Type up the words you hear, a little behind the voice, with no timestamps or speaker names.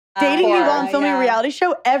dating me while I'm filming a reality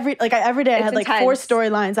show. Every day I had like 4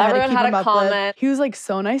 storylines. I had to keep him up with. He was like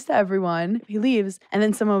so nice to everyone. He leaves, and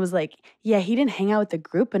then someone was like, "Yeah, he didn't hang out with the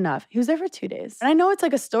group enough. He was there for 2 days." And I know it's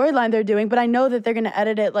like a storyline they're doing, but I know that they're gonna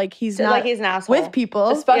edit it like he's not he's an asshole with people,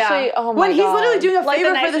 especially when he's literally doing a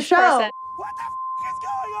favor for the show. What the is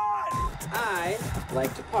going on? I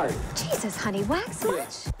like to party. Jesus, honey, wax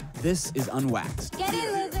much? This is Unwaxed. Get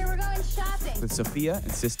in, loser. We're going shopping. With Sophia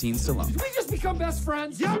and Sistine Stallone. Did we just become best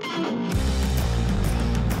friends? Yep.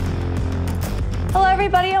 Hello,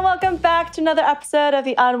 everybody, and welcome back to another episode of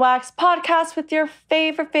the Unwaxed podcast with your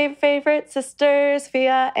favorite sisters,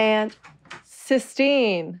 Sophia and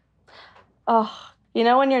Sistine. Oh, you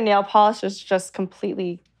know when your nail polish is just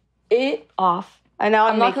completely off? I know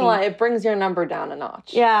I'm not gonna lie, it brings your number down a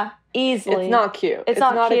notch. Yeah, easily. It's not cute. It's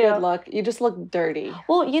not cute. A good look. You just look dirty.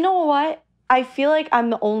 Well, you know what? I feel like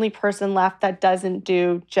I'm the only person left that doesn't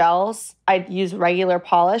do gels. I use regular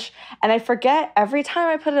polish. And I forget every time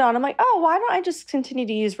I put it on, I'm like, oh, why don't I just continue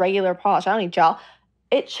to use regular polish? I don't need gel.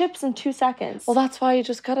 It chips in 2 seconds. Well, that's why you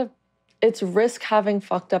just gotta, it's risk having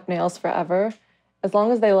fucked up nails forever, as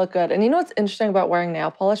long as they look good. And you know what's interesting about wearing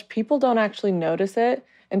nail polish? People don't actually notice it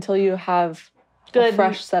until you have a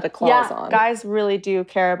fresh set of claws on. Guys really do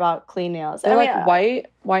care about clean nails. They're like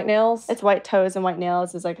white nails. It's white toes and white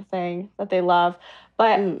nails is like a thing that they love.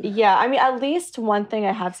 But yeah, I mean, at least one thing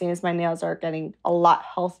I have seen is my nails are getting a lot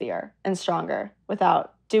healthier and stronger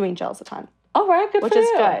without doing gels a ton. All right, good which for you.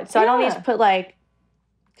 Which is good. So I don't need to put like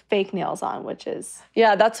fake nails on, which is...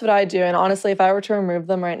 Yeah, that's what I do. And honestly, if I were to remove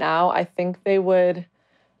them right now, I think they would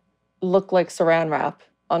look like saran wrap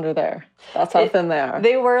under there. That's how thin they are.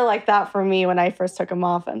 They were like that for me when I first took them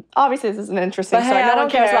off. And obviously this isn't interesting, but hey, no one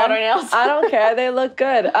cares about our nails. I don't care. They look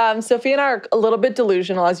good. Sophie and I are a little bit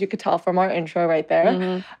delusional, as you could tell from our intro right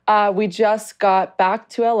there. We just got back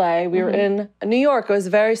to LA. We were in New York. It was a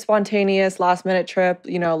very spontaneous last-minute trip.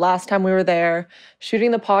 You know, last time we were there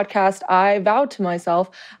shooting the podcast, I vowed to myself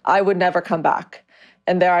I would never come back.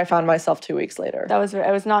 And there I found myself 2 weeks later.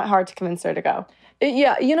 It was not hard to convince her to go.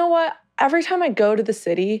 Yeah, you know what? Every time I go to the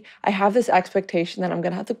city, I have this expectation that I'm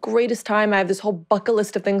gonna have the greatest time. I have this whole bucket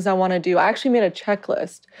list of things I wanna do. I actually made a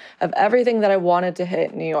checklist of everything that I wanted to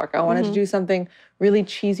hit in New York. I wanted to do something really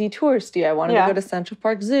cheesy touristy. I wanted to go to Central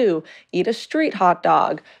Park Zoo, eat a street hot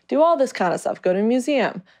dog, do all this kind of stuff, go to a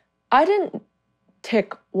museum. I didn't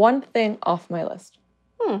tick one thing off my list.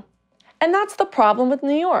 And that's the problem with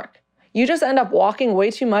New York. You just end up walking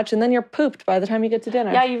way too much and then you're pooped by the time you get to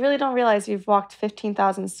dinner. Yeah, you really don't realize you've walked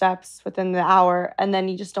 15,000 steps within the hour and then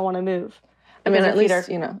you just don't want to move. I mean, at least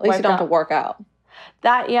you don't have to work out.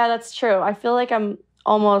 Yeah, that's true. I feel like I'm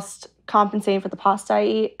almost compensating for the pasta I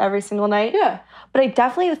eat every single night. Yeah. But I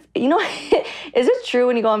definitely, you know, is it true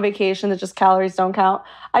when you go on vacation that just calories don't count?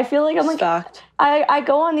 I feel like I'm like, fact. I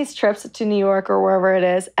go on these trips to New York or wherever it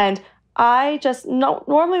is and I just,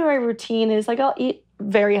 normally my routine is like I'll eat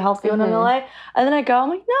very healthy when I'm in LA. And then I go, I'm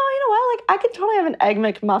like, no, you know what? Like, I could totally have an Egg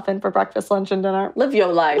McMuffin for breakfast, lunch, and dinner. Live your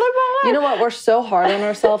life. Live my life. You know what? We're so hard on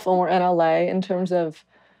ourselves when we're in LA in terms of,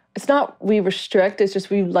 it's not we restrict, it's just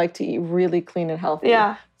we like to eat really clean and healthy.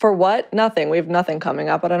 Yeah. For what? Nothing. We have nothing coming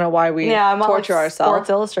up. I don't know why we torture ourselves. Sports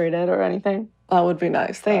Illustrated or anything. That would be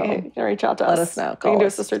nice. You can reach out to us. Let us know. We can do a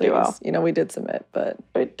sister duo. You know, we did submit, but...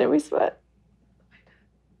 Wait, did we submit?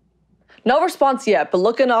 No response yet, but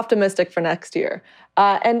looking optimistic for next year.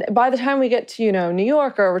 And by the time we get to, you know, New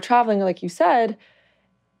York or we're traveling, like you said,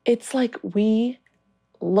 it's like we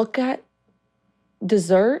look at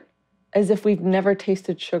dessert as if we've never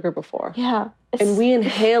tasted sugar before. Yeah. And we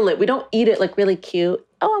inhale it. We don't eat it like really cute.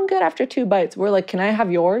 Oh, I'm good after 2 bites. We're like, can I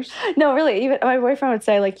have yours? No, really. Even my boyfriend would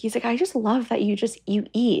say, like, he's like, I just love that you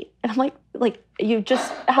eat. And I'm like you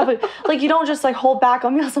just have like, you don't just like hold back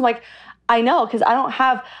on meals. I'm like, I know, because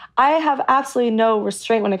I have absolutely no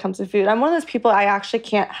restraint when it comes to food. I'm one of those people I actually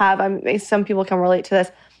can't have. Some people can relate to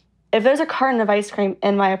this. If there's a carton of ice cream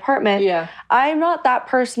in my apartment, I'm not that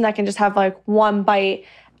person that can just have like 1 bite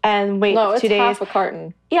and wait 2 days. No, it's half a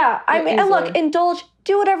carton. Yeah, I mean, and look, indulge,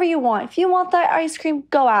 do whatever you want. If you want that ice cream,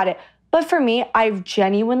 go at it. But for me, I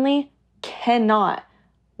genuinely cannot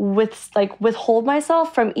withhold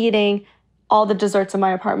myself from eating all the desserts in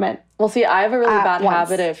my apartment. Well, see, I have a really bad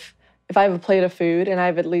habit if I have a plate of food and I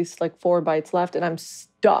have at least like 4 bites left and I'm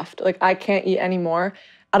stuffed, like I can't eat anymore.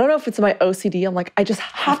 I don't know if it's my OCD. I'm like, I just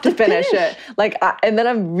have to finish it. Like, and then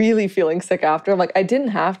I'm really feeling sick after. I'm like, I didn't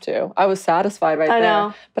have to. I was satisfied right there.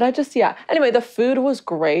 Know. But I just, Anyway, the food was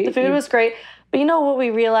great. The food was great. But you know what we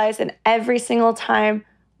realized, and every single time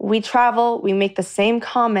we travel, we make the same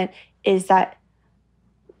comment, is that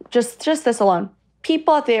just this alone,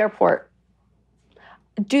 people at the airport,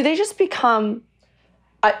 do they just become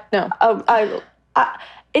No.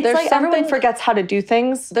 It's There's like everyone forgets how to do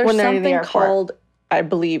things when they're in the airport. There's something called, I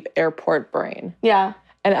believe, airport brain. Yeah.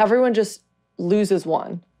 And everyone just loses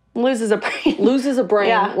one. Loses a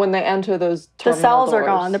brain when they enter those terminal The cells doors. are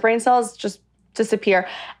gone. The brain cells just disappear.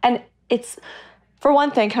 And it's, for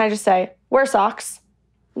one thing, can I just say, wear socks.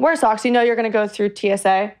 Wear socks. You know you're going to go through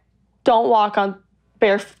TSA. Don't walk on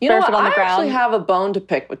barefoot on the ground. I actually have a bone to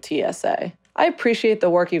pick with TSA. I appreciate the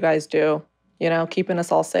work you guys do, keeping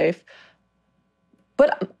us all safe.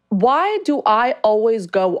 But why do I always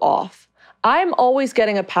go off? I'm always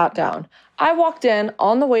getting a pat down. I walked in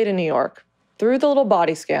on the way to New York through the little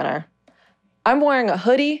body scanner. I'm wearing a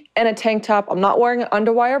hoodie and a tank top. I'm not wearing an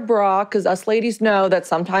underwire bra because us ladies know that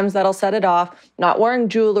sometimes that'll set it off. Not wearing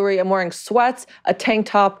jewelry. I'm wearing sweats, a tank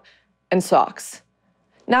top, and socks.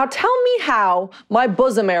 Now tell me how my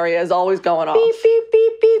bosom area is always going off. Beep, beep,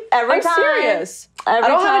 beep, beep. Every time. I'm serious. I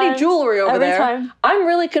don't have any jewelry over there. Time. I'm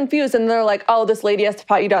really confused. And they're like, oh, this lady has to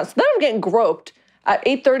pat you down. So then I'm getting groped at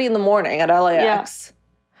 8:30 in the morning at LAX. Yeah.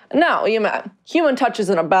 No, human touch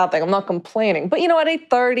isn't a bad thing. I'm not complaining. But, at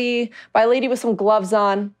 8:30, by a lady with some gloves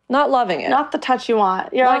on, not loving it. Not the touch you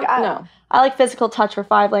want. No. I like physical touch for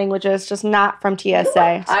 5 languages, just not from TSA.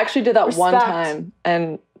 I actually did that one time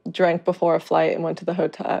and drank before a flight and went to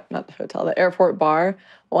the airport bar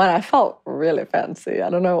when I felt really fancy. I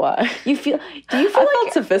don't know why. Do you feel I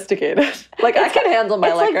felt sophisticated. Like I can handle my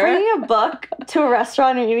liquor. It's like bringing a book to a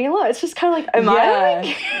restaurant and eating alone. It's just kind of like,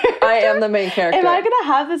 I am the main character. Am I gonna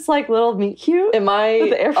have this like little meet cute? Am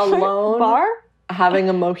I alone bar? Having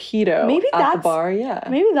a mojito at the bar? Yeah.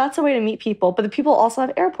 Maybe that's a way to meet people, but the people also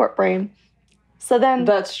have airport brain. So then...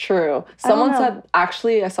 That's true. Someone said,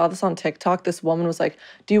 actually, I saw this on TikTok. This woman was like,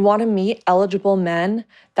 do you want to meet eligible men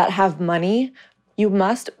that have money? You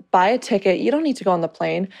must buy a ticket. You don't need to go on the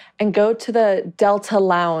plane and go to the Delta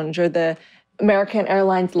Lounge or the American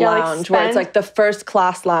Airlines Lounge where it's like the first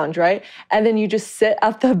class lounge, right? And then you just sit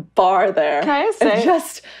at the bar there and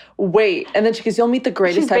just wait. And then she goes, you'll meet the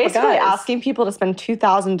greatest type of guys. She's basically asking people to spend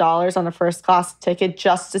 $2,000 on a first class ticket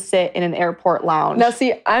just to sit in an airport lounge. Now,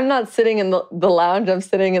 see, I'm not sitting in the lounge. I'm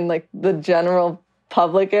sitting in like the general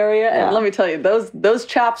public area. Yeah. And let me tell you, those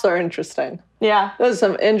chaps are interesting. Yeah. Those are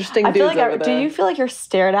some interesting dudes over there. Do you feel like you're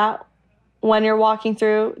stared at when you're walking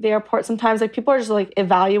through the airport sometimes? Like people are just like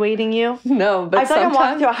evaluating you? No, but I feel like I'm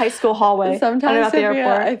walking through a high school hallway. Sometimes at the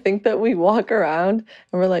airport. I think that we walk around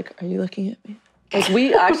and we're like, are you looking at me? Like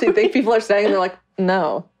we actually think people are saying, they're like,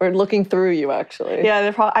 no, we're looking through you actually.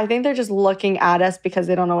 Yeah, I think they're just looking at us because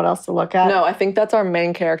they don't know what else to look at. No, I think that's our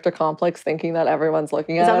main character complex, thinking that everyone's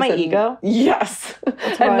looking at us. Is that my ego? Yes.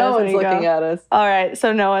 And no one's looking at us. All right,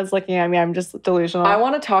 so no one's looking at me. I'm just delusional. I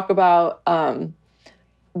want to talk about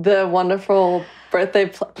the wonderful birthday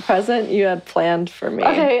present you had planned for me.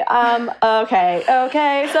 Okay,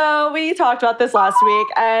 okay. So we talked about this last week,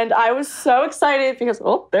 and I was so excited because,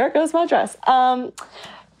 oh, there goes my dress.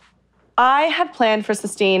 I had planned for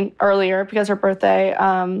Sistine earlier because her birthday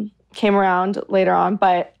came around later on,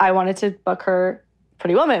 but I wanted to book her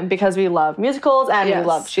Pretty Woman because we love musicals and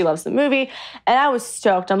she loves the movie. And I was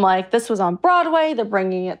stoked. I'm like, this was on Broadway. They're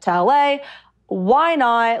bringing it to LA. Why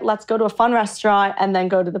not? Let's go to a fun restaurant and then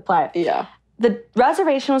go to the play. Yeah. The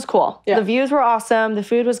reservation was cool. Yeah. The views were awesome. The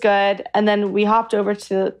food was good. And then we hopped over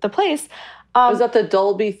to the place. It was at the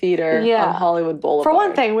Dolby Theater on Hollywood Boulevard. For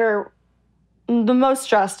one thing, we were the most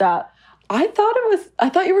dressed up. I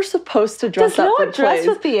thought you were supposed to dress up for the dress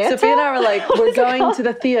for theater? Sophia and I were like, we're going to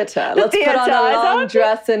the theater. Let's put on a long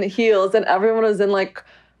dress and heels. And everyone was in like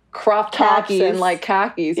crop tops and like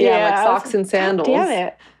khakis. Yeah, like socks and sandals. God damn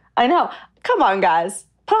it. I know. Come on, guys.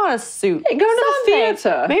 Put on a suit. Hey, go to the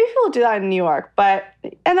theater. Maybe people do that in New York, but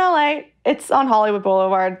in LA, it's on Hollywood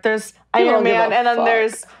Boulevard. There's Iron Man, and then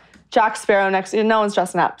there's Jack Sparrow next to you. No one's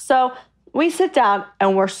dressing up. So we sit down,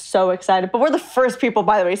 and we're so excited. But we're the first people,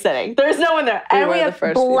 by the way, sitting. There's no one there. And we have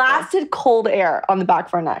blasted cold air on the back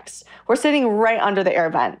of our necks. We're sitting right under the air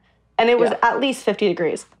vent, and it was at least 50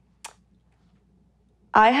 degrees.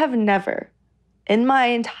 I have never, in my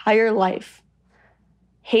entire life,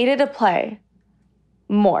 hated a play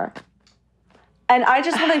more. And I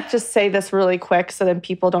just want to just say this really quick so then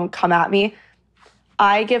people don't come at me.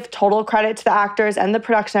 I give total credit to the actors and the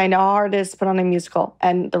production. I know how hard it is to put on a musical.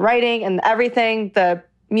 And the writing and everything, the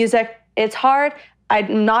music, it's hard.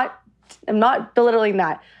 I'm not belittling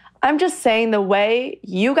that. I'm just saying the way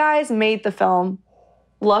you guys made the film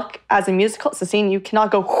look as a musical, Sistine, you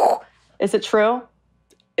cannot go, whoo. Is it true?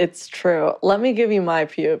 It's true. Let me give you my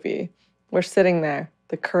POV. We're sitting there.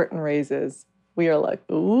 The curtain raises. We are like,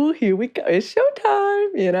 ooh, here we go. It's showtime,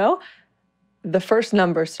 you know? The first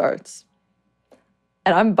number starts.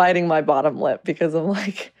 And I'm biting my bottom lip because I'm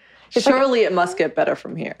like, surely it must get better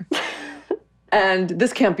from here. And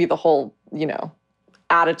this can't be the whole,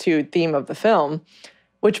 attitude theme of the film,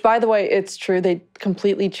 which, by the way, it's true. They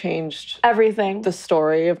completely changed everything. The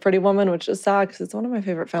story of Pretty Woman, which is sad because it's one of my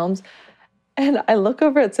favorite films. And I look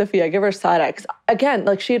over at Sophia, I give her a side eye. 'Cause again,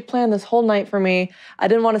 like she had planned this whole night for me. I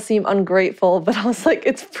didn't want to seem ungrateful, but I was like,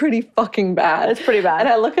 it's pretty fucking bad. It's pretty bad. And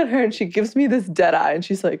I look at her and she gives me this dead eye and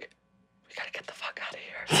she's like, we gotta get the fuck out of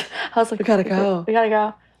here. I was like, we gotta go. We gotta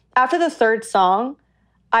go. After the third song,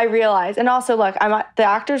 I realized, and also look, the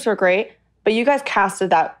actors were great, but you guys casted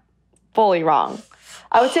that fully wrong.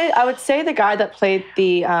 I would say the guy that played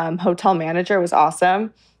the hotel manager was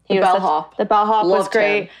awesome. The bellhop was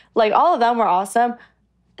great. Him. Like all of them were awesome.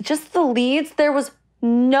 Just the leads, there was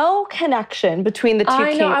no connection between the two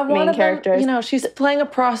main characters. She's playing a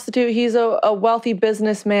prostitute. He's a wealthy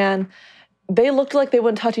businessman. They looked like they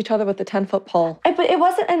wouldn't touch each other with a 10-foot pole. But it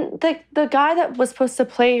wasn't, and the guy that was supposed to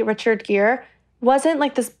play Richard Gere wasn't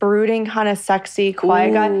like this brooding, kind of sexy,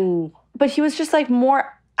 quiet guy. But he was just like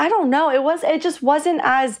more, I don't know. It wasn't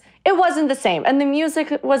the same. And the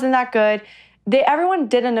music wasn't that good. Everyone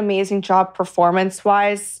did an amazing job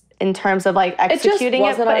performance-wise in terms of like executing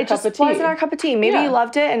it, but it just wasn't our cup of tea. Maybe you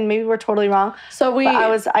loved it, and maybe we're totally wrong. So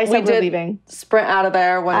I said we're leaving. Sprint out of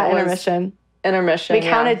there when it was intermission. We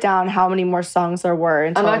counted down how many more songs there were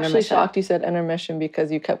until I'm actually shocked you said intermission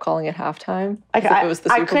because you kept calling it halftime. It was the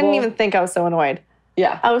Super Bowl. I couldn't even think. I was so annoyed.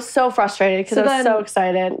 Yeah. I was so frustrated because I was so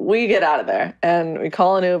excited. We get out of there and we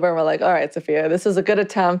call an Uber and we're like, all right, Sophia, this is a good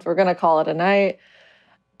attempt. We're going to call it a night.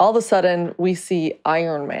 All of a sudden, we see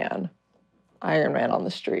Iron Man on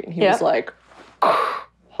the street. And he was like,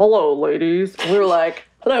 hello, ladies. And we were like,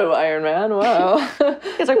 hello, Iron Man. Wow.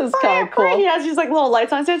 He's like, this is kind of cool. He has these like little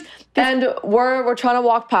lights on his. And we're trying to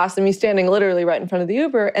walk past him. He's standing literally right in front of the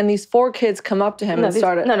Uber. And these 4 kids come up to him and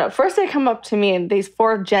started. No. First they come up to me and these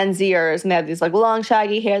 4 Gen Zers and they had these like long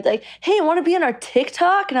shaggy hair. They're like, hey, want to be on our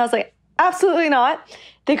TikTok? And I was like, absolutely not.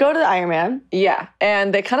 They go to the Iron Man. Yeah,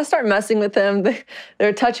 and they kind of start messing with him.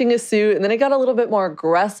 They're touching his suit, and then it got a little bit more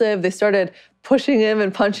aggressive. They started pushing him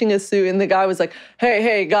and punching his suit, and the guy was like,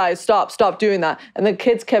 hey, guys, stop doing that. And the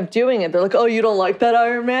kids kept doing it. They're like, oh, you don't like that,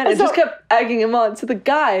 Iron Man? And just kept egging him on. So the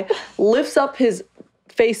guy lifts up his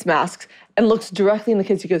face mask and looks directly in the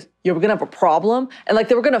kids. He goes, we're going to have a problem? And like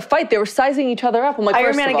they were going to fight. They were sizing each other up. I'm like,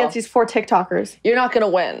 Iron Man against these 4 TikTokers. You're not going to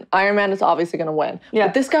win. Iron Man is obviously going to win. Yeah.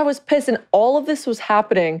 But this guy was pissed, and all of this was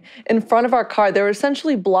happening in front of our car. They were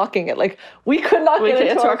essentially blocking it. Like, we could not get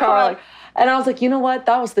into our car. And I was like, you know what?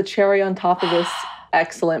 That was the cherry on top of this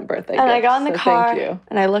excellent birthday gift. And I got in the car, thank you.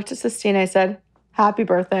 And I looked at Sistine. I said, happy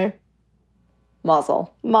birthday.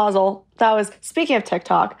 Mazel. That was, speaking of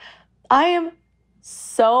TikTok, I am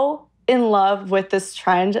so in love with this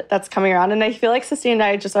trend that's coming around. And I feel like Sistine and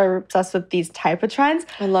I just are obsessed with these type of trends.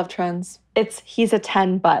 I love trends. He's a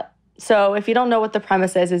 10 but. So if you don't know what the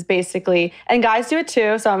premise is basically, and guys do it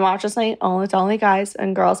too, so I'm not just saying, it's only guys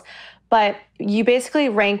and girls, but you basically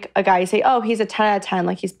rank a guy, you say, oh, he's a 10 out of 10,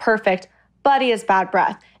 like he's perfect, but he has bad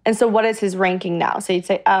breath. And so what is his ranking now? So you'd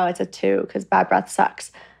say, oh, it's a 2 because bad breath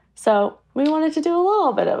sucks. So we wanted to do a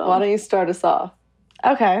little bit of them. Why don't you start us off?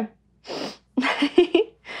 Okay.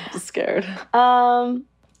 I'm scared.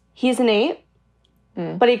 He's an 8,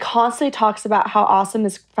 but he constantly talks about how awesome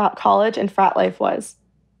his college and frat life was.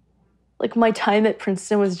 Like, my time at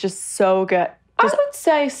Princeton was just so good. I would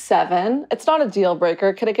say 7. It's not a deal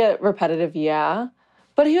breaker. Could it get repetitive? Yeah.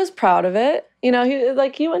 But he was proud of it. He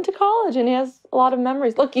went to college and he has a lot of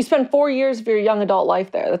memories. Look, you spent 4 years of your young adult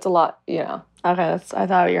life there. That's a lot, Okay, I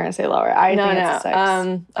thought you were going to say lower. I think it's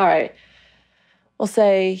a 6. All right. We'll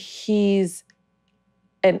say he's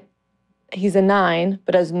a 9,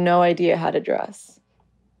 but has no idea how to dress.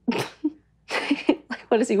 Like,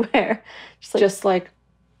 what does he wear? Just like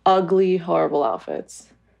ugly, horrible outfits.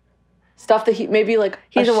 Stuff that maybe like...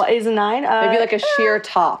 He's a 9? Maybe like a sheer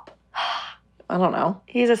top. I don't know.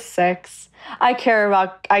 He's a 6. I care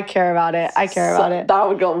about it. I care about it. That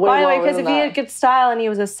would go way lower. By the way, because if he had good style and he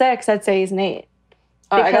was a 6, I'd say he's an 8.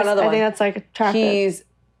 All right, I got another one. I think that's like attractive. He's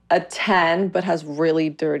a 10, but has really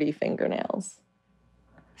dirty fingernails.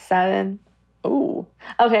 7. Ooh.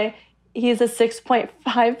 Okay, he's a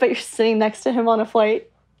 6.5, but you're sitting next to him on a flight.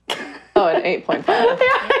 Oh, an 8.5. Yeah,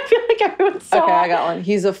 I feel like everyone's so Okay, I got one.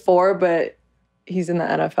 He's a 4, but he's in the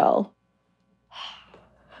NFL.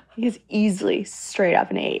 He's easily straight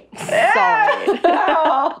up an 8. Solid.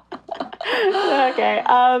 Okay.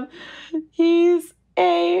 He's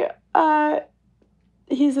a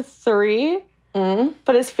 3,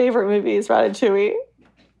 but his favorite movie is Ratatouille.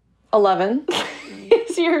 11.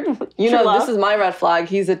 Is your You know, love? this is my red flag.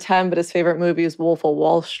 He's a 10, but his favorite movie is Wolf of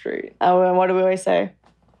Wall Street. Oh, and what do we always say?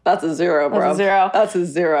 That's a 0, bro. That's a 0. That's a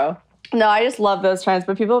 0. No, I just love those trends,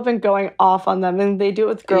 but people have been going off on them, and they do it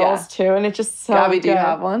with girls too, and it's just so Gabby, good. do you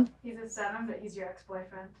have one? He's a 7, but he's your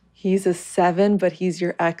ex-boyfriend. He's a 7, but he's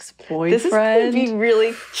your ex-boyfriend. This is going to be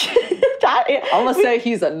really... I'm going to say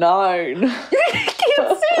he's a 9. You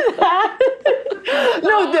can't say that.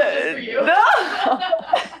 No.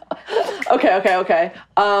 Okay.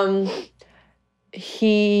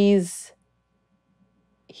 He's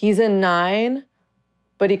a 9,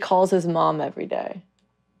 but he calls his mom every day.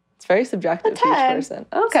 It's very subjective to each person.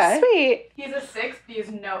 Okay. Sweet. He's a 6, but he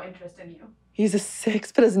has no interest in you. He's a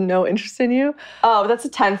 6, but has no interest in you. Oh, that's a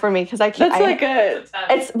 10 for me because I can't. That's like a.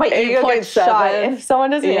 It's my ego gets shot. 8.7. If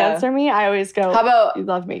someone doesn't answer me, I always go. How about you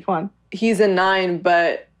love me? Come on. He's a 9,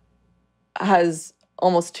 but has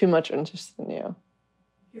almost too much interest in you.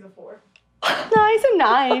 He's a 4. No, he's a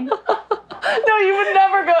 9. No, you would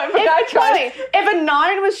never go. If a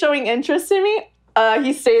 9 was showing interest in me,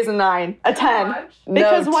 he stays a 9, a 10.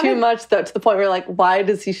 Because too much though, to the point where you're like, why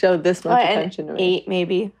does he show this much attention to me? 8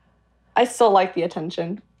 maybe. I still like the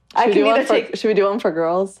attention. Should we do one for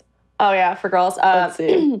girls? Oh yeah, for girls. Let's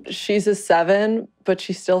see. She's a 7, but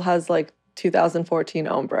she still has like 2014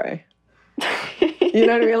 ombre. You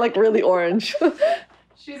know what I mean? Like really orange.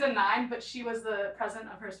 She's a 9, but she was the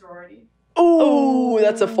president of her sorority. Ooh,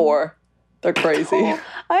 that's a 4. They're crazy.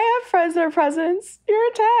 I have friends that are presidents. You're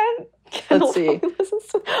a 10. Let's see.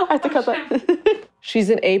 I have to cut that. She's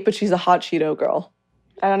an 8, but she's a hot Cheeto girl.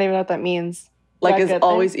 I don't even know what that means. Like is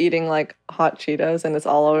always eating like hot Cheetos and it's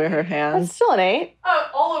all over her hands. That's still an 8. Oh,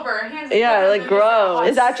 all over her hands. Yeah, like gross.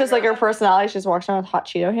 Is that just like her personality? She just walks around with hot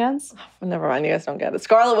Cheeto hands? Oh, never mind, you guys don't get it.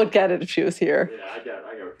 Scarlett would get it if she was here. Yeah, I get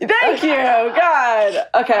it. Thank you. God.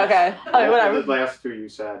 Okay. Okay, whatever. The last 2 you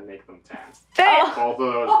said make them 10. Damn. Both of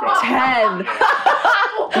those go 10.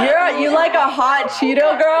 You like a hot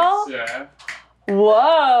Cheeto girl? Yeah.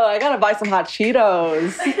 Whoa, I gotta buy some hot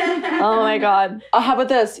Cheetos. Oh my God. How about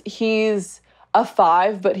this? He's a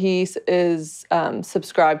 5, but he is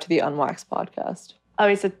subscribed to the Unwaxed podcast. Oh,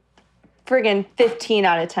 he's a friggin' 15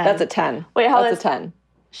 out of 10. That's a 10. Wait, That's a 10.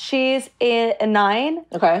 She's a 9.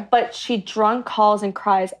 Okay. But she drunk calls and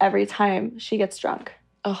cries every time she gets drunk.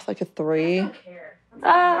 Oh, like a 3. I don't care.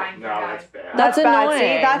 That's No, that's bad. That's bad. annoying.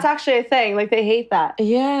 See, that's actually a thing. Like, they hate that.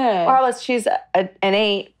 Yeah. Or else she's an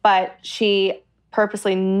 8, but she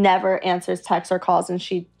purposely never answers texts or calls, and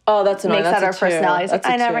she that's annoying. makes That's that her a 2. personality. That's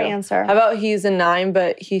I a never 2. answer. How about he's a 9,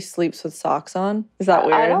 but he sleeps with socks on? Is that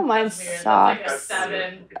weird? I don't mind That's weird. socks. That's like a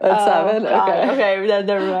 7. That's 7? God. Okay. Okay, then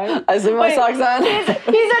never mind. I sleep with my socks on. He's a 9,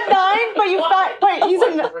 but you thought, wait, he's a...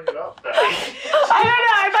 Bring it up. I don't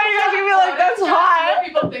know, I thought you guys were going to be like, that's hot. Let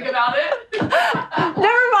people think about it.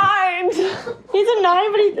 Never mind. He's a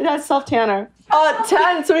 9, but he has self-tanner.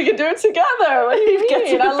 10, so we can do it together. What do you Get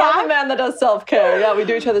mean? your I love back? a man that does self-care. Yeah, we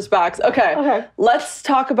do each other's backs. Okay. Let's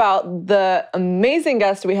talk about the amazing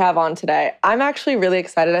guest we have on today. I'm actually really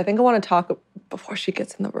excited. I think I want to talk before she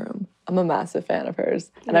gets in the room. I'm a massive fan of hers.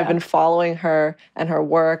 And I've been following her and her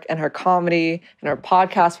work and her comedy and her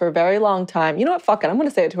podcast for a very long time. You know what? Fuck it. I'm going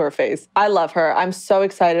to say it to her face. I love her. I'm so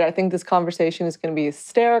excited. I think this conversation is going to be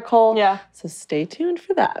hysterical. Yeah. So stay tuned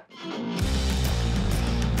for that.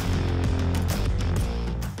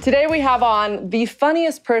 Today we have on the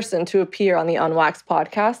funniest person to appear on the Unwaxed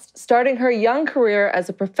podcast. Starting her young career as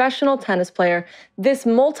a professional tennis player, this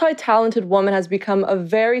multi-talented woman has become a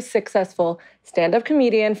very successful stand-up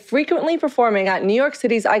comedian, frequently performing at New York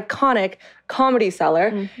City's iconic Comedy Cellar.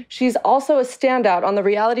 Mm-hmm. She's also a standout on the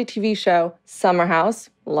reality TV show Summer House,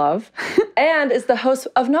 love, and is the host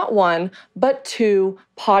of not one, but 2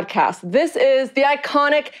 podcasts. This is the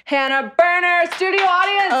iconic Hannah Berner, studio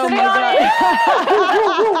audience. Oh my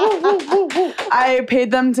God. I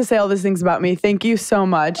paid them to say all these things about me. Thank you so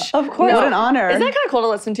much. Of course. What an honor. Isn't that kind of cool to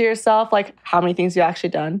listen to yourself? Like, how many things you've actually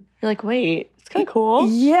done? You're like, wait, it's kind of cool.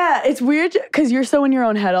 Yeah, it's weird because you're so in your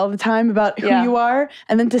own head all the time about who you are,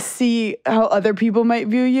 and then to see how other people might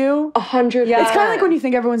view you. 100. Yeah. It's kind of like when you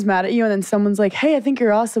think everyone's mad at you, and then someone's like, hey, I think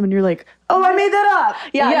you're awesome, and you're like, oh, I made that up.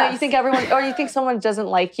 Yeah, Yes. no, you think everyone, or you think someone doesn't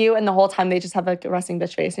like you, and the whole time they just have like a resting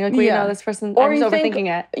bitch face. And you're like, well, you know, this person, Or I'm you just think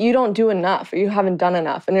overthinking it. you don't do enough, or you haven't done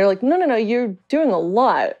enough. And you're like, no, you're doing a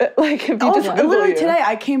lot. Like, if you just Google literally you. today,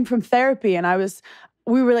 I came from therapy, and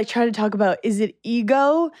we were like trying to talk about, is it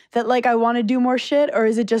ego that like I want to do more shit, or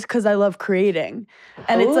is it just because I love creating?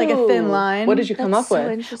 And it's like a thin line. What did you come up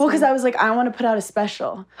with? Well, because I was like, I want to put out a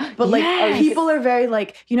special. But like people are very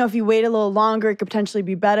like, if you wait a little longer, it could potentially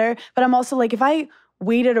be better. But I'm also like, if I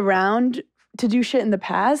waited around to do shit in the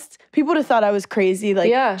past, people would have thought I was crazy,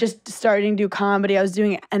 like just starting to do comedy. I was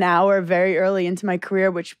doing an hour very early into my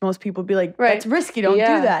career, which most people would be like, that's risky, don't do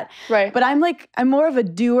that. Right. But I'm more of a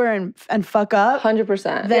doer and fuck up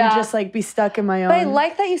 100% than just like be stuck in my own. But I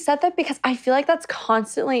like that you said that because I feel like that's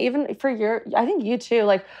constantly, even for I think you too,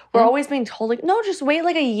 like we're always being told like, no, just wait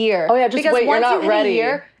like a year. Oh yeah, just because wait, once you're not ready.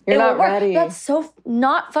 You're not ready. That's so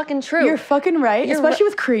not fucking true. You're fucking right, especially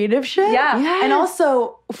with creative shit. Yeah. Yes. And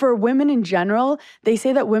also for women in general, they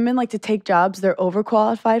say that women like to take jobs they're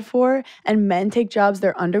overqualified for and men take jobs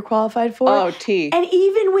they're underqualified for. Oh, And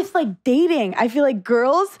even with like dating, I feel like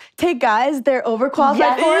girls take guys they're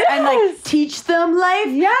overqualified for and like teach them life.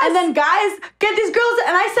 Yes. And then guys get these girls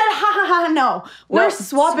and I said, ha, no. We're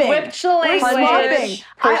swapping. Switch the language. We're swapping.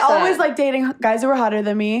 I always like dating guys who are hotter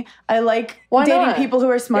than me. I like dating people who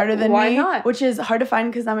are smarter than me. Not? Which is hard to find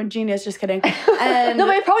because I'm a genius. Just kidding. And no,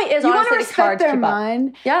 but it probably is. You honestly, want to respect their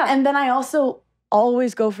mind. Yeah. And then I also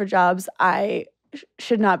always go for jobs I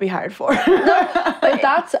should not be hired for.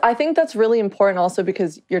 But I think that's really important also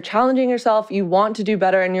because you're challenging yourself, you want to do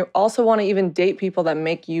better, and you also want to even date people that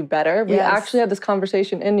make you better. We actually had this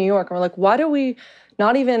conversation in New York, and we're like, why do we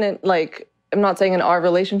not even like, I'm not saying in our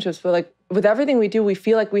relationships, but like with everything we do, we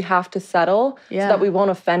feel like we have to settle so that we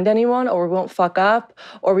won't offend anyone or we won't fuck up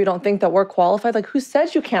or we don't think that we're qualified. Like, who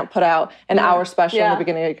says you can't put out an hour special in the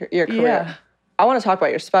beginning of your career? Yeah. I want to talk about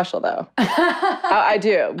your special, though. I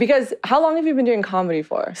do. Because how long have you been doing comedy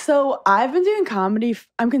for? So I've been doing comedy.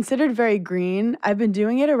 I'm considered very green. I've been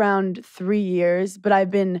doing it around 3 years, but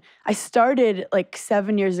I started like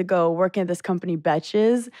 7 years ago working at this company,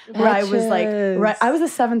 Betches, where I was like, I was the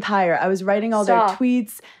seventh hire. I was writing all their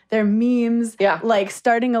tweets, their memes, like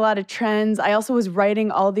starting a lot of trends. I also was writing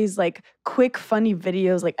all these like quick, funny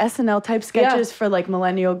videos, like SNL type sketches for like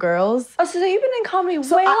millennial girls. Oh, so you've been in comedy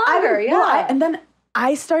way longer, and then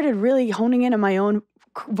I started really honing in on my own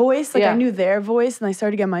voice. Like I knew their voice and I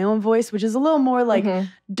started getting my own voice, which is a little more like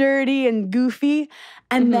dirty and goofy.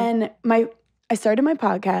 And then I started my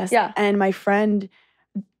podcast and my friend,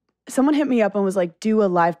 someone hit me up and was like, do a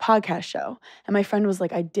live podcast show. And my friend was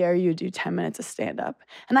like, I dare you to do 10 minutes of stand-up.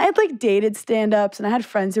 And I had like dated stand-ups and I had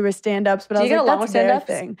friends who were stand-ups, but I was like, that's their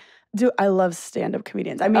thing. I love stand-up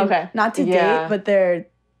comedians. I mean, not to date, but they're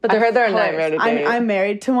a nightmare to date. I'm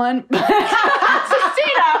married to one.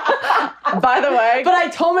 By the way. But I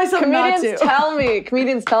told myself not to.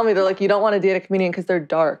 Comedians tell me, they're like, you don't want to date a comedian because they're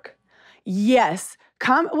dark. Yes.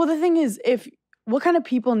 Well, the thing is, what kind of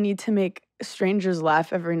people need to make strangers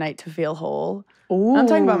laugh every night to feel whole? Ooh. I'm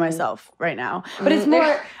talking about myself right now. But it's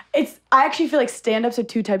more, I actually feel like stand-ups are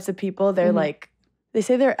two types of people. They're like, they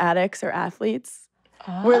say they're addicts or athletes.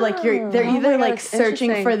 Where like they're either like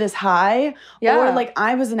searching for this high or like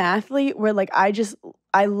I was an athlete where like I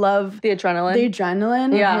love the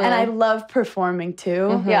adrenaline. Yeah. And I love performing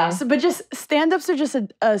too. Yeah. So, but just stand-ups are just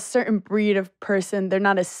a certain breed of person. They're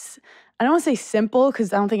not I don't want to say simple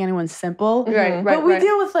because I don't think anyone's simple. Right. But we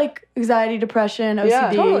deal with like anxiety, depression, OCD.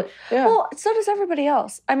 Yeah, totally. Yeah. Well, so does everybody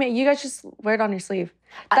else. I mean, you guys just wear it on your sleeve.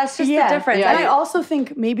 That's just the difference. Yeah. And I also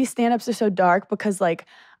think maybe stand-ups are so dark because like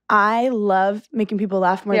I love making people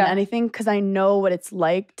laugh more than anything because I know what it's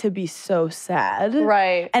like to be so sad.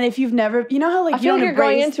 Right. And if you've never, you know how like I feel like you're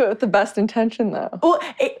going into it with the best intention though. Well,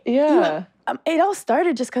 it all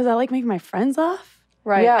started just because I like making my friends laugh.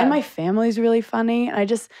 Right. Yeah. And my family's really funny.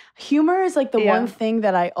 And humor is like the one thing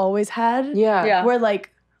that I always had. Yeah. Where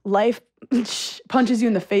like life punches you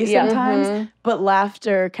in the face sometimes, but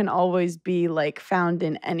laughter can always be like found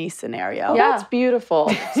in any scenario. Yeah. That's beautiful.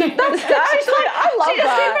 That's actually, I love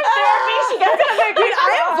that. She gets to make me.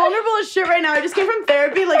 I am vulnerable as shit right now. I just came from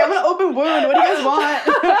therapy. Like, I'm an open wound. What do you guys want?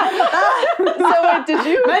 So wait, did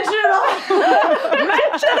you mention it all?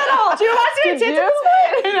 Mention it all. Do you want to get into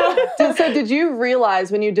this? So did you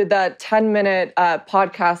realize when you did that 10-minute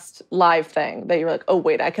podcast live thing that you were like, oh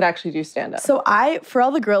wait, I could actually do stand-up? So for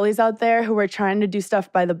all the girlies out there who were trying to do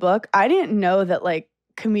stuff by the book, I didn't know that like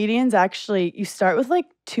comedians actually, you start with like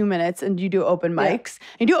 2 minutes and you do open mics.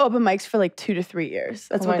 You do open mics for like 2 to 3 years.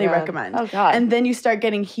 That's what they recommend. Oh God. And then you start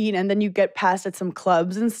getting heat and then you get passed at some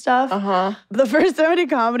clubs and stuff. The first time I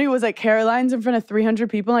did comedy was at Caroline's in front of 300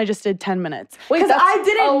 people and I just did 10 minutes. Because I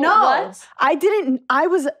didn't know. What? I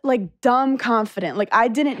was like dumb confident. Like I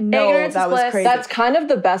didn't know Ignorance that was crazy. That's kind of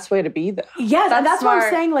the best way to be though. Yes, and that's what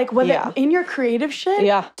I'm saying. Like in your creative shit,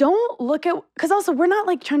 don't look at, because also we're not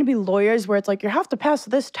like trying to be lawyers where it's like you have to pass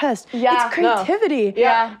this test. Yeah. It's creativity.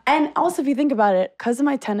 No. Yeah. And also if you think about it, because of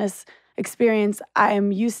my tennis experience,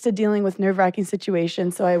 I'm used to dealing with nerve-wracking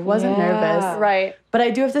situations, so I wasn't nervous. Right. But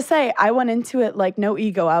I do have to say, I went into it like no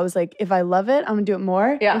ego. I was like, if I love it, I'm gonna do it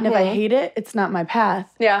more. Yeah. And if I hate it, it's not my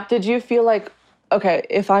path. Yeah. Did you feel like, okay,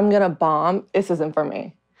 if I'm gonna bomb, this isn't for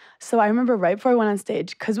me? So I remember right before I went on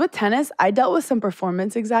stage, because with tennis, I dealt with some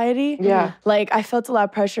performance anxiety. Yeah. Like I felt a lot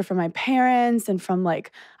of pressure from my parents and from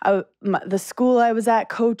like the school I was at,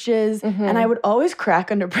 coaches, and I would always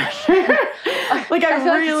crack under pressure. Like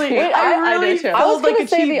I really do too. I was like gonna a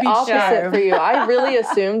say cheap the beach opposite chair. for you. I really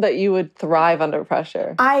assumed that you would thrive under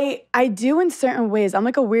pressure. I do in certain ways. I'm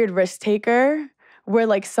like a weird risk taker. Where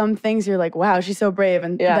like some things you're like, wow, she's so brave,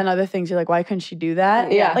 and then other things you're like, why couldn't she do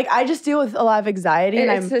that? Yeah. Like I just deal with a lot of anxiety,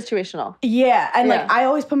 and It's situational. Yeah, and like I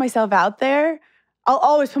always put myself out there. I'll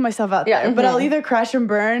always put myself out there, but I'll either crash and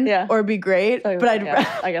burn or be great. But I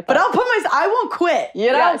get that. But I'll put myself. I won't quit.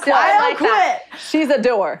 You don't quit. I don't quit. That. She's a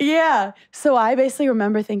doer. Yeah. So I basically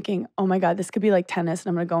remember thinking, oh my God, this could be like tennis, and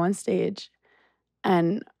I'm gonna go on stage,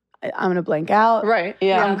 and I'm gonna blank out. Right.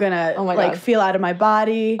 Yeah. I'm gonna feel out of my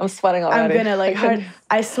body. I'm sweating already. I'm gonna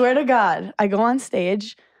I swear to God, I go on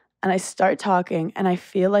stage and I start talking and I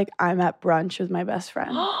feel like I'm at brunch with my best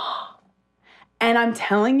friend. And I'm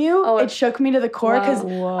telling you, it shook me to the core because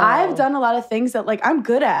I've done a lot of things that like I'm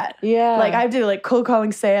good at. Yeah. Like I do like cold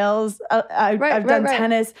calling sales. I've done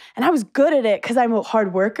tennis and I was good at it because I'm a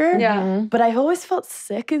hard worker. Yeah. But I've always felt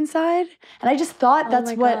sick inside. And I just thought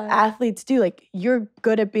that's what athletes do. Like you're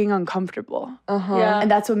good at being uncomfortable. Yeah. And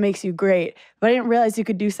that's what makes you great. But I didn't realize you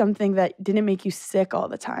could do something that didn't make you sick all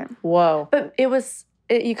the time. Whoa. But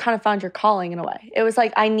you kind of found your calling in a way. It was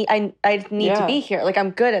like, I need to be here. Like, I'm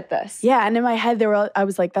good at this. Yeah, and in my head, I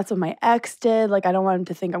was like, that's what my ex did. Like, I don't want him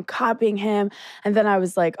to think I'm copying him. And then I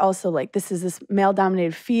was like, also like, this is this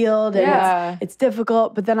male-dominated field, and it's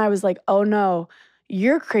difficult. But then I was like, oh no,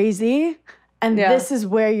 you're crazy. And this is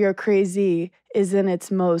where your crazy is in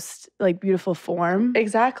its most like beautiful form.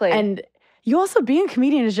 Exactly. And you also, being a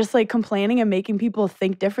comedian is just like complaining and making people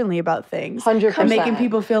think differently about things. 100%. And making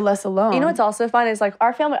people feel less alone. You know what's also fun is like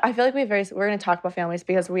our family, I feel like we're going to talk about families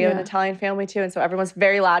because we have an Italian family too, and so everyone's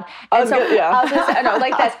very loud. And I was going to say, no,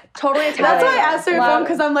 like that's totally Italian. That's why I asked her film,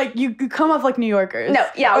 because I'm like, you come off like New Yorkers. No,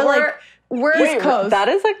 yeah, we're East Coast. That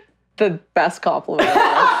is like the best compliment.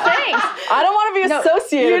 Thanks. I don't want to be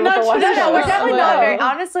associated with the West Coast. No, we're definitely not very,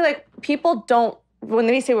 honestly, like people don't, when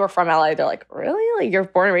they say we're from LA, they're like, really? Like you're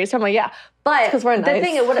born and raised here? I'm like, yeah. But because we're nice. The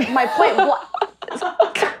thing, my point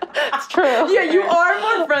it's true. Yeah, you are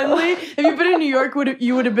more friendly. If you've been in New York,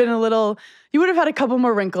 you would have been you would have had a couple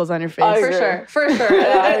more wrinkles on your face. For sure.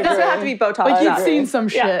 It doesn't have to be Botox. Like you'd seen some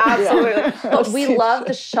shit. Yeah, absolutely. But we love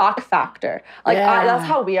the shock factor. Like that's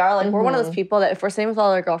how we are. Like we're one of those people that if we're sitting with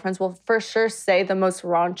all our girlfriends, we'll for sure say the most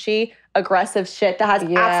raunchy, aggressive shit that has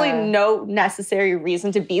absolutely no necessary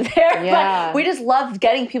reason to be there. Yeah. But we just love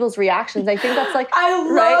getting people's reactions. I think that's like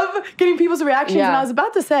I love getting people's reactions. And I was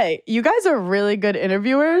about to say, you guys are really good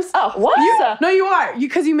interviewers. Oh, what? No, you are.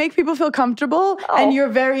 Because you make people feel comfortable and you're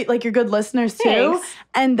very like you're good listeners too. Thanks.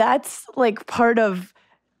 And that's like part of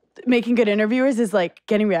making good interviewers is like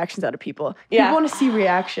getting reactions out of people. Yeah. People want to see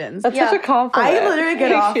reactions. That's such a compliment. I literally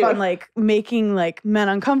get off on like making like men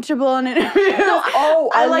uncomfortable in interviews.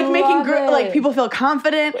 I like making like people feel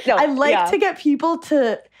confident. No, I like to get people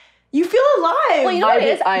to you feel alive. Well, you know what it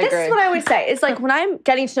is? I This agree. is what I always say. It's like when I'm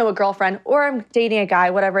getting to know a girlfriend or I'm dating a guy,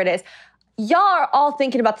 whatever it is, y'all are all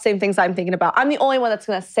thinking about the same things I'm thinking about. I'm the only one that's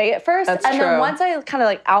gonna say it first. That's and true. then once I kind of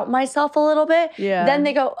like out myself a little bit, then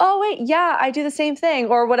they go, oh wait, yeah, I do the same thing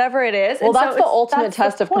or whatever it is. Well, And so that's the ultimate that's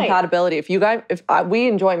test the of point. compatibility. We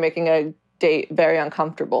enjoy making a date very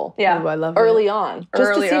uncomfortable. Yeah. Ooh, I love early on.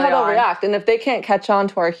 Just to see how they'll react. And if they can't catch on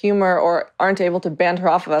to our humor or aren't able to banter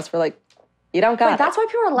off of us, we're like, you don't got it. That's why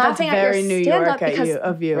people are laughing That's very at your New stand-up York because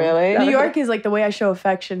of you. Really? New York is like the way I show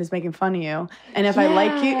affection is making fun of you. And if I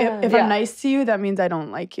like you, if I'm nice to you, that means I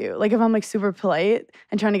don't like you. Like if I'm like super polite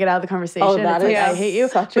and trying to get out of the conversation, it's like I hate you.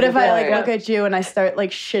 But if I like look at you and I start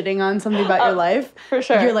like shitting on something about your life, for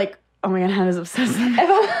sure. You're like, oh my God, Hannah's obsessed with me.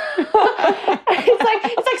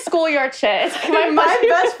 it's like schoolyard shit. It's like my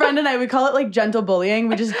best friend and I, we call it like gentle bullying.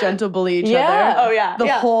 We just gentle bully each other. Oh yeah.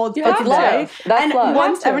 The whole fucking day. That's and love.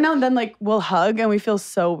 once every now and then like we'll hug and we feel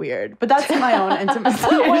so weird. But that's my own intimacy.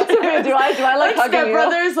 do I like hugging Step you?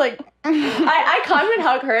 brothers like I come and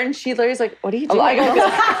hug her and she literally's like, what are you doing?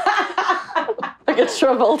 I get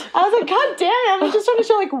shriveled. I was like, God damn it, I'm just trying to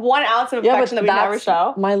show like 1 ounce of affection that we never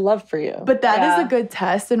show. My love for you. But that is a good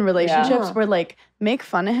test in relationships where like make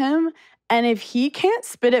fun of him And if he can't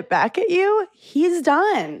spit it back at you, he's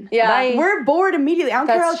done. Yeah. We're bored immediately. I don't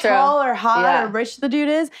care how tall or hot or rich the dude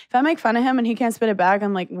is. If I make fun of him and he can't spit it back,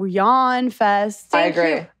 I'm like, yawn fest. I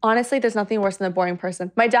agree. Honestly, there's nothing worse than a boring person.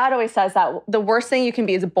 My dad always says that the worst thing you can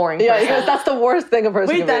be is a boring person. Yeah, that's the worst thing a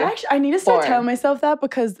person can be. Actually, I need to start telling myself that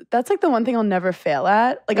because that's like the one thing I'll never fail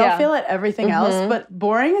at. Like I'll fail at everything else, but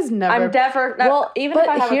boring is never. I'm never. Well, even if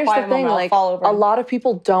I have a quiet moment, I'll fall over. A lot of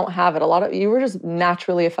people don't have it. You were just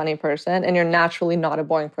naturally a funny person, and you're naturally not a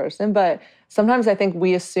boring person. But sometimes I think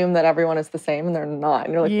we assume that everyone is the same, and they're not.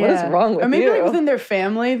 And you're like, what is wrong with you? Or maybe like within their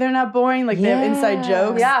family, they're not boring. Like they have inside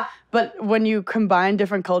jokes. Yeah. But when you combine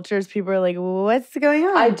different cultures, people are like, what's going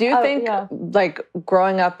on? I do think, like,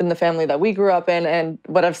 growing up in the family that we grew up in and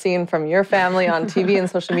what I've seen from your family on TV and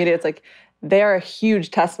social media, it's like they're a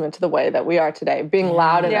huge testament to the way that we are today. Being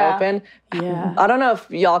loud and open. Yeah. I don't know if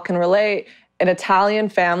y'all can relate. An Italian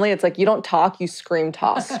family, it's like you don't talk, you scream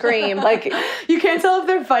talk. Scream. Like you can't tell if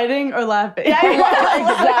they're fighting or laughing.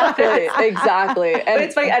 Exactly. And but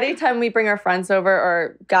it's like anytime we bring our friends over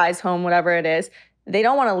or guys home, whatever it is, they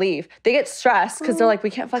don't want to leave. They get stressed because they're like,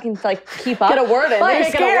 we can't fucking like keep up. Get a word in.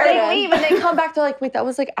 They leave and they come back. They're like, wait, that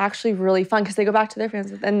was like actually really fun because they go back to their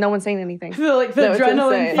friends and no one's saying anything. So like the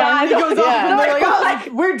adrenaline finally goes off and they're like, oh,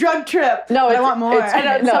 like, we're drug trip. No, I want more.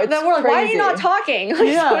 Then we're like, why are you not talking?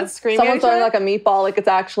 Like, someone's screaming. Someone's throwing like a meatball. Like it's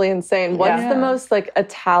actually insane. What's the most like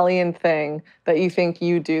Italian thing that you think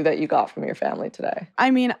you do that you got from your family today?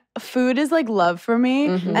 I mean, food is like love for me,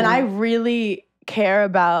 and I really care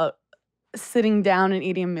about sitting down and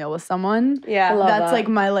eating a meal with someone. Yeah. That's like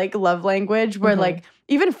my like love language where like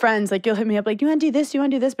even friends, like you'll hit me up like, you want to do this? Do you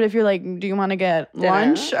want to do this? But if you're like, do you want to get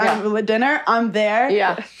lunch? Dinner? I'm there.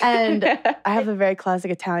 Yeah. And I have a very classic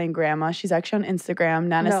Italian grandma. She's actually on Instagram.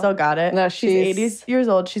 Nana still got it. No, she's 80 years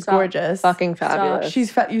old. She's gorgeous. Fucking fabulous.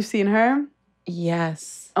 She's you've seen her?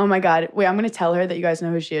 Yes. Oh my God. Wait, I'm going to tell her that you guys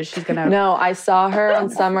know who she is. She's going to. No, I saw her on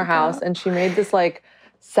Summer House and she made this like,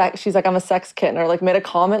 she's like, I'm a sex kitten, or like made a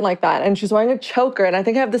comment like that. And she's wearing a choker, and I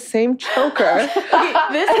think I have the same choker.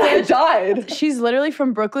 I died. She's literally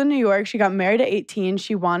from Brooklyn, New York. She got married at 18.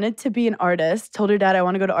 She wanted to be an artist, told her dad, I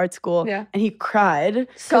want to go to art school. Yeah. And he cried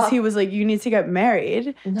because he was like, you need to get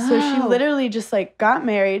married. No. So she literally just like got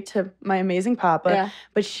married to my amazing papa. Yeah.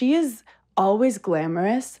 But she is always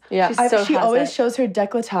glamorous. Yeah, she always shows her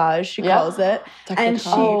décolletage, she calls it.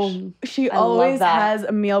 Décolletage. And she always has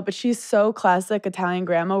a meal, but she's so classic Italian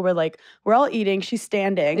grandma where like we're all eating, she's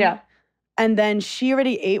standing. Yeah. And then she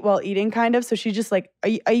already ate while eating, kind of. So she's just like, are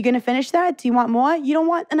you going to finish that? Do you want more? You don't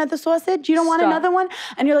want another sausage? You don't want another one?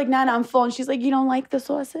 And you're like, Nana, I'm full. And she's like, you don't like the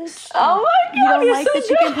sausage? Oh my God, you don't like the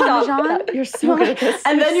chicken parmesan? You're so good at this.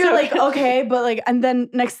 And then you're like, okay, but like, and then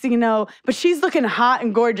next thing you know, but she's looking hot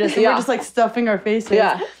and gorgeous. And we're just like stuffing our faces.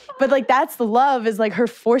 Yeah. But like, that's the love, is like her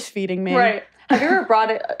force feeding me. Right. Have you ever brought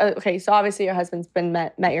it? Okay, so obviously your husband's been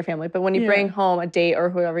met your family. But when you bring home a date or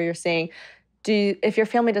whoever you're seeing, if your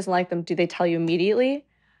family doesn't like them, do they tell you immediately?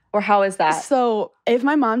 Or how is that? So if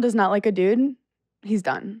my mom does not like a dude, he's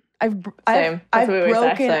done. I've broken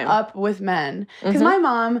up with men. Because my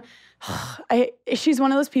mom, she's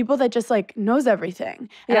one of those people that just like knows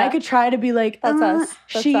everything. And I could try to be like, that's us.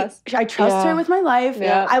 I trust her with my life.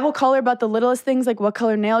 Yeah. I will call her about the littlest things, like what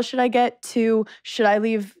color nails should I get, to should I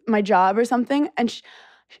leave my job or something? And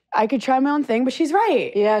I could try my own thing, but she's right.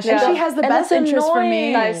 Yeah, she has the best interest for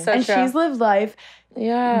me. And she's lived life.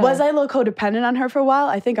 Yeah. Was I a little codependent on her for a while?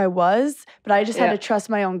 I think I was, but I just had to trust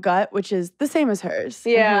my own gut, which is the same as hers.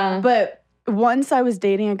 Yeah. But once I was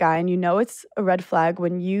dating a guy, and you know it's a red flag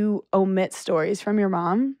when you omit stories from your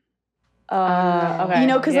mom. Okay. You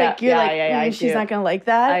know, because like you're like, she's not gonna like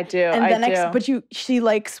that. I do. And then but she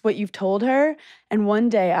likes what you've told her. And one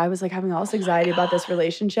day I was like having all this anxiety about this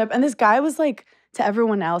relationship, and this guy was like, to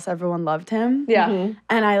everyone else, everyone loved him. Yeah. Mm-hmm.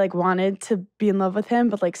 And I like wanted to be in love with him,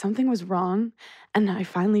 but like something was wrong. And I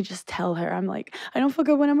finally just tell her, I'm like, I don't feel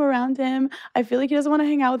good when I'm around him. I feel like he doesn't want to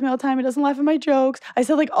hang out with me all the time. He doesn't laugh at my jokes. I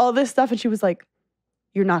said like all this stuff, and she was like,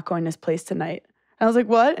 you're not going to this place tonight. And I was like,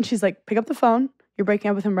 what? And she's like, pick up the phone. You're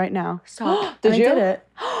breaking up with him right now. Stop. I did it.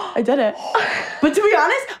 I did it. But to be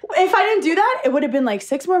honest, if I didn't do that, it would have been like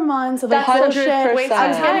 6 more months of like bullshit. I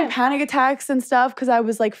was getting panic attacks and stuff because I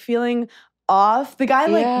was like feeling off. The guy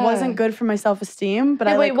like wasn't good for my self-esteem, but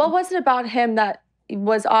what was it about him that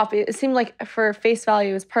was off? It seemed like for face value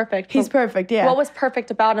it was perfect. He's perfect, yeah. What was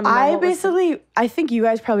perfect about him? I think you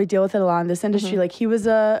guys probably deal with it a lot in this industry. Like he was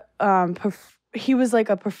a he was like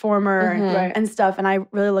a performer and stuff, and I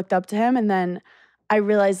really looked up to him, and then I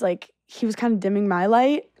realized like he was kind of dimming my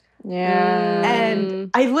light. Yeah.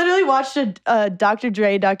 And I literally watched a Dr.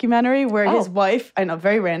 Dre documentary where his wife, I know,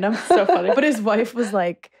 very random, so funny, but his wife was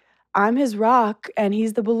like, I'm his rock and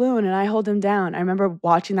he's the balloon and I hold him down. I remember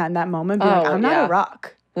watching that in that moment being like, I'm not a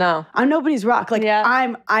rock. No. I'm nobody's rock. Like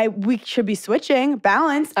we should be switching,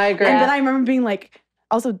 balance. I agree. And then I remember being like,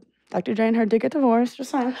 also Dr. Dre and her did get divorced,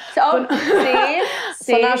 just saying. So,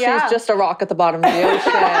 so now she's just a rock at the bottom of the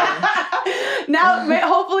ocean. Now,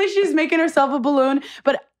 hopefully she's making herself a balloon.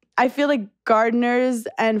 But I feel like gardeners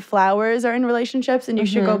and flowers are in relationships and you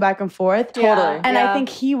should go back and forth. Totally. And I think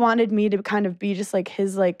he wanted me to kind of be just like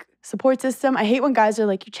his like support system. I hate when guys are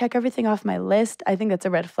like, you check everything off my list. I think that's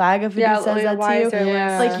a red flag if a dude says that to you.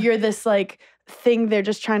 Like you're this like thing they're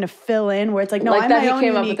just trying to fill in where it's like, no, like I'm that my own he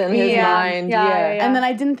came unique up with in his mind. And then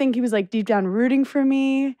I didn't think he was like deep down rooting for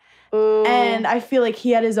me. Ooh. And I feel like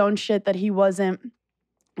he had his own shit that he wasn't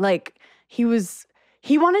like,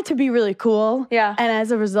 he wanted to be really cool. Yeah. And as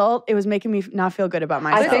a result, it was making me not feel good about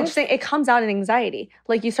myself. I think it comes out in anxiety.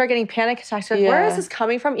 Like you start getting panic attacks. Like, where is this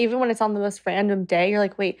coming from? Even when it's on the most random day, you're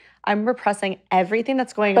like, wait, I'm repressing everything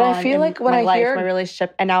that's going on I feel in like when my I life, hear my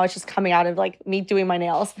relationship, and now it's just coming out of like me doing my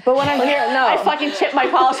nails. But when I hear I fucking chip my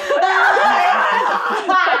polish.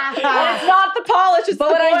 It's not the polish, it's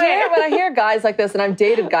when I hear guys like this, and I've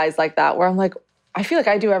dated guys like that, where I'm like, I feel like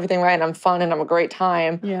I do everything right and I'm fun and I'm a great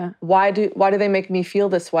time. Yeah. Why do they make me feel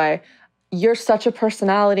this way? You're such a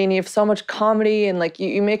personality and you have so much comedy and like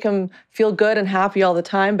you make him feel good and happy all the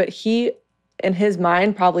time, but he, in his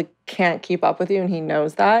mind, probably can't keep up with you and he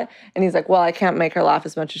knows that. And he's like, well, I can't make her laugh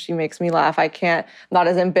as much as she makes me laugh. I'm not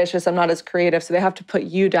as ambitious, I'm not as creative. So they have to put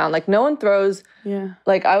you down. Like no one throws,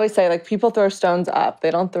 like I always say, like people throw stones up,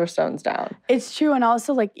 they don't throw stones down. It's true. And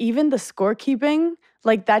also like even the scorekeeping,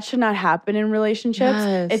 like that should not happen in relationships.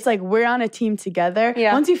 Yes. It's like we're on a team together.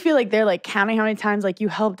 Yeah. Once you feel like they're like counting how many times like you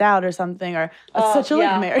helped out or something, or it's such a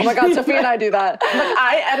like marriage. Oh my God, Sophia and I do that. I'm like,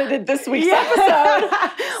 I edited this week's episode.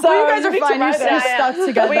 So well, you guys are fine. You're stuck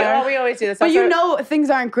together. We always do this. But you know things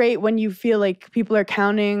aren't great when you feel like people are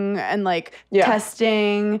counting and like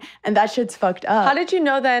testing, and that shit's fucked up. How did you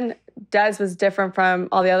know then Des was different from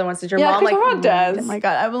all the other ones? Did your mom like Des? Oh my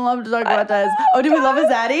God, I would love to talk about Des. Oh, do we love his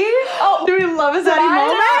zaddy? Oh, do we love his zaddy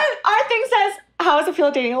moment? Our thing says, how does it feel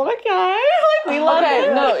dating an older guy? Like, we love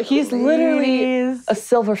it. No, he's literally a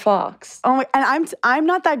silver fox. Oh my, and I'm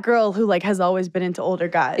not that girl who like has always been into older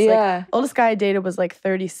guys. Yeah. Like, oldest guy I dated was like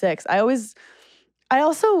 36. I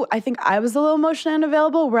think I was a little emotionally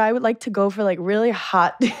unavailable where I would like to go for like really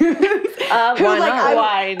hot dudes.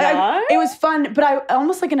 Why not? It was fun, but I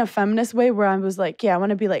almost like in a feminist way where I was like, yeah, I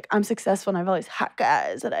want to be like, I'm successful and I have all these hot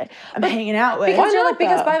guys that I'm hanging out with.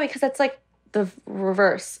 Because it's like the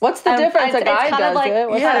reverse. What's the difference? A guy kind of like, it.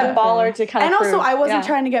 What's kind of baller to kind of also, I wasn't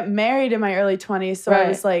trying to get married in my early 20s, so I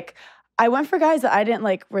was like, I went for guys that I didn't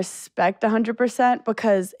like respect 100%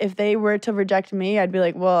 because if they were to reject me, I'd be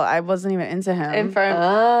like, well, I wasn't even into him.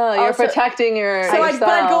 You're protecting yourself. But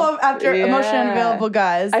I'd go after emotionally unavailable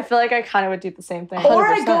guys. I feel like I kind of would do the same thing. 100%. Or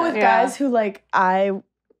I'd go with guys who like I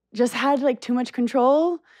just had like too much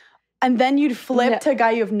control. And then you'd flip to a guy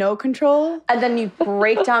you have no control. And then you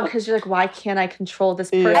break down because you're like, why can't I control this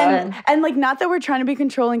person? And like, not that we're trying to be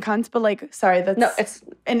controlling cunts, but like, sorry, that's... No, it's...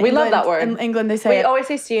 We love that word. In England, they say... We always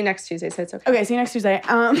say, see you next Tuesday, so it's okay. Okay, see you next Tuesday.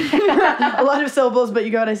 A lot of syllables, but you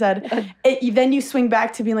get what I said. Then you swing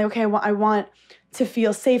back to being like, okay, I want to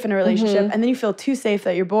feel safe in a relationship, and then you feel too safe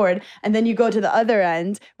that you're bored, and then you go to the other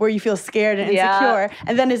end where you feel scared and insecure,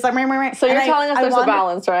 and then it's like... So you're telling us there's a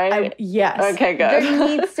balance, right? Yes. Okay, good. There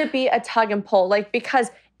needs to be a tug and pull, like,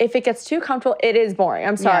 because if it gets too comfortable, it is boring.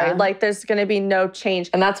 I'm sorry. Yeah. Like, there's going to be no change.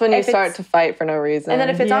 And that's when you start to fight for no reason. And then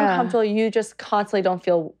if it's uncomfortable, you just constantly don't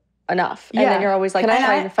feel enough. And then you're always like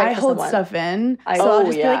trying to fight for someone. I hold stuff in. I I'll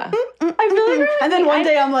just be like, I feel like and then one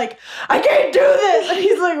day I'm like, I can't do this. And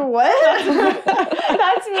he's like, what?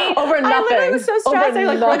 That's me. Over nothing. I literally was so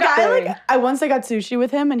stressed. Once I got sushi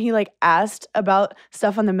with him and he like asked about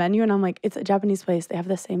stuff on the menu and I'm like, it's a Japanese place. They have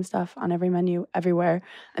the same stuff on every menu everywhere.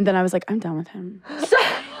 And then I was like, I'm done with him.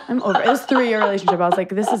 I'm over it. It was a 3-year relationship. I was like,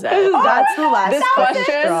 this is it. That's the last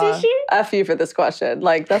question. F you for this question.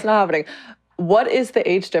 Like, that's not happening. What is the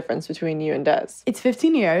age difference between you and Des? It's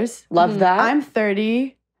 15 years. Love that. I'm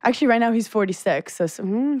 30. Actually, right now he's 46, so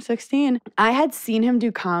 16. I had seen him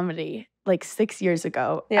do comedy like 6 years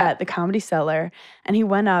ago at the Comedy Cellar, and he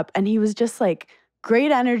went up, and he was just like,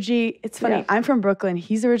 great energy. It's funny. I'm from Brooklyn.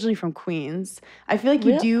 He's originally from Queens. I feel like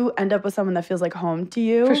you do end up with someone that feels like home to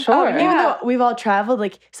you. For sure. Even though we've all traveled.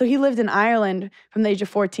 Like, so he lived in Ireland from the age of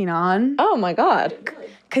 14 on. Oh, my God.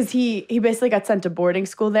 because he basically got sent to boarding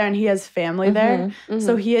school there, and he has family there.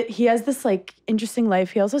 So he has this like interesting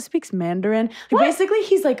life. He also speaks Mandarin. Like, basically,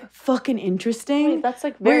 he's like fucking interesting. Wait, that's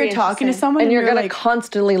like very where you're talking to someone, and you're gonna like,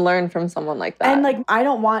 constantly learn from someone like that. And like, I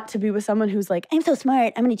don't want to be with someone who's like, I'm so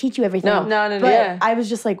smart, I'm gonna teach you everything. No. But I was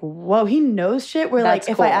just like, whoa, he knows shit. Where That's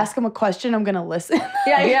like, cool. if I ask him a question, I'm gonna listen.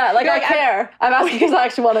 Yeah. Like I care. I'm asking because I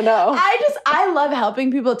actually want to know. I love helping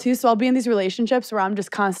people too. So I'll be in these relationships where I'm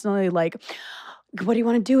just constantly like, what do you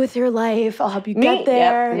want to do with your life? I'll help you get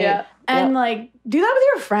there. Yep. And like, do that with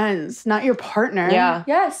your friends, not your partner. Yeah.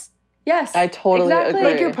 Yes. I totally agree.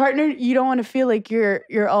 Like your partner, you don't want to feel like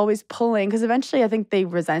you're always pulling, because eventually I think they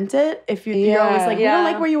resent it if you're always like, you don't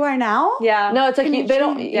like where you are now. Yeah. No, it's like you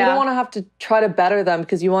don't want to have to try to better them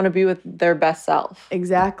because you want to be with their best self.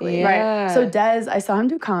 Exactly. Yeah. Right. So Des, I saw him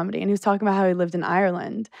do comedy, and he was talking about how he lived in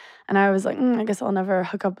Ireland, and I was like, I guess I'll never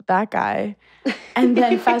hook up with that guy. And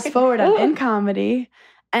then fast forward, I'm in comedy,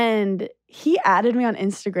 and he added me on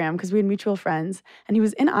Instagram because we had mutual friends, and he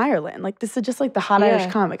was in Ireland. Like, this is just like the hot Irish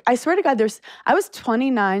comic. I swear to God, I was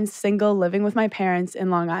 29, single, living with my parents in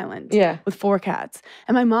Long Island with 4 cats.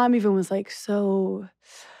 And my mom even was like, so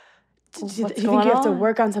do you think you have to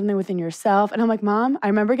work on something within yourself? And I'm like, Mom, I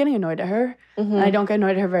remember getting annoyed at her, and I don't get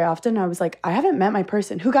annoyed at her very often. I was like, I haven't met my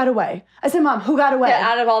person. Who got away? I said, Mom, who got away? Yeah,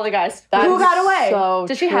 out of all the guys. Who got away? So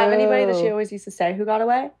Did she have anybody that she always used to say who got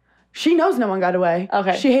away? She knows no one got away.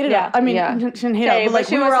 Okay. She hated it. I mean, she didn't hate it, but like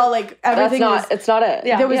we were all like, everything it's not it.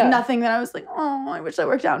 There was nothing that I was like, oh, I wish that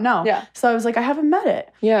worked out. No. Yeah. So I was like, I haven't met it.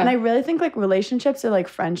 Yeah. And I really think like relationships are like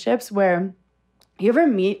friendships where you ever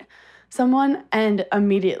meet someone and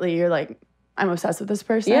immediately you're like, I'm obsessed with this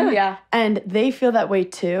person. Yeah. And they feel that way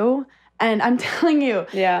too. And I'm telling you,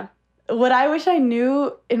 what I wish I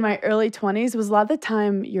knew in my early 20s was a lot of the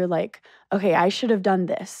time you're like, okay, I should have done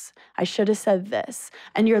this. I should have said this.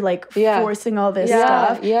 And you're like forcing all this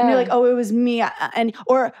stuff. And you're like, oh, it was me.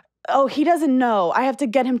 Or, oh, he doesn't know. I have to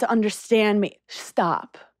get him to understand me.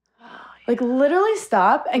 Stop. Like, literally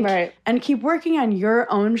stop and keep working on your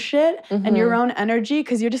own shit and your own energy,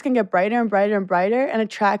 because you're just going to get brighter and brighter and brighter and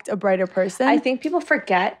attract a brighter person. I think people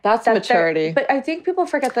forget. That's maturity. But I think people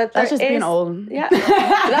forget that that's just being old. Yeah.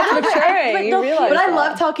 That's maturing. You realize But I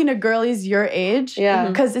love talking to girlies your age. Yeah.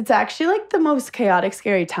 Because it's actually like the most chaotic,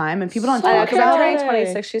 scary time, and people don't talk about it. She's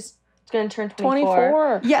 26. She's going to turn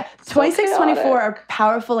 24. Yeah, 26, 24 are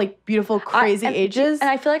powerful, like beautiful, crazy ages. And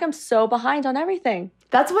I feel like I'm so behind on everything.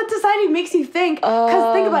 That's what society makes you think.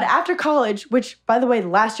 Because think about it, after college, which, by the way,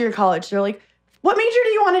 last year of college, they're like, what major do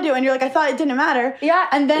you want to do? And you're like, I thought it didn't matter. Yeah.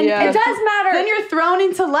 And then it does matter. Then you're thrown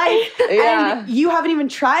into life. And you haven't even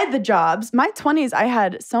tried the jobs. My 20s, I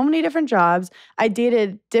had so many different jobs. I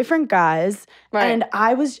dated different guys. And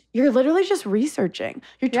you're literally just researching.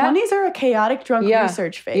 Your 20s are a chaotic drunk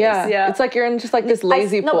research phase. Yeah. It's like you're in just like this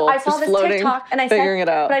lazy pool. I saw just this floating, TikTok and I figuring it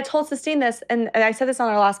out. But I told Sistine this, and I said this on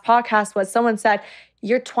our last podcast, was someone said,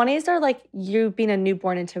 your 20s are like you being a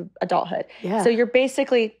newborn into adulthood. Yeah. So you're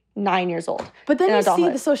basically 9 years old. But then you see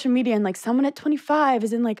the social media, and like someone at 25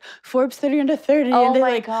 is in like Forbes 30 under 30, and they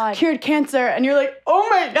like cured cancer, and you're like, oh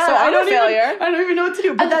my God, so I don't even know what to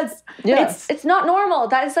do. But that's it's not normal.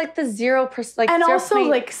 That is like the 0%. Like, and also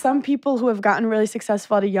like some people who have gotten really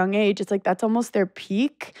successful at a young age, it's like that's almost their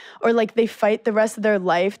peak, or like they fight the rest of their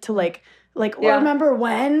life to like remember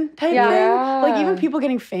when type thing. Like even people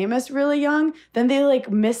getting famous really young, then they like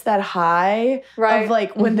miss that high of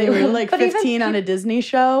like when they were like 15 on a Disney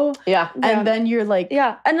show. And then you're like...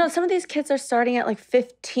 And some of these kids are starting at like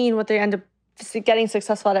 15, what they end up getting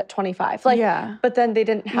successful at 25. Like, but then they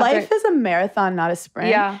didn't have life is a marathon, not a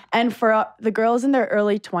sprint. And for the girls in their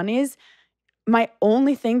early 20s, my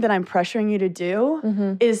only thing that I'm pressuring you to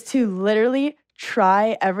do is to literally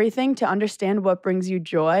try everything to understand what brings you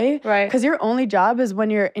joy. Right. Because your only job is when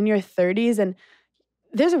you're in your 30s. And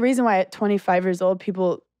there's a reason why at 25 years old,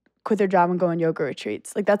 people quit their job and go on yoga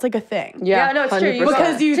retreats. Like, that's like a thing. Yeah, no, it's 100%. True.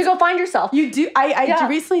 Because to go find yourself. You do. I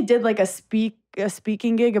recently did like a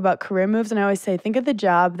speaking gig about career moves. And I always say, think of the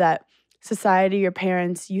job that society, your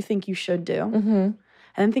parents, you think you should do. And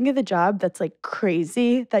then think of the job that's like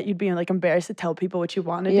crazy that you'd be like embarrassed to tell people what you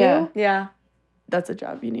want to do. Yeah. That's a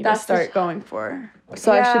job you need to start going for.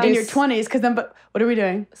 So I should in your 20s, because then, but what are we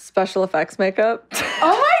doing? Special effects makeup.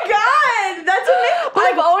 Oh my God, that's amazing.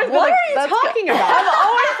 I've always been what like, are you talking about?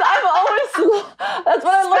 I'm always, that's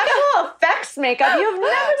what I look at. Special effects makeup. You've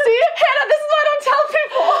never See, Hannah, this is why I don't tell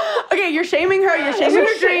people. Okay, you're shaming her. You're shaming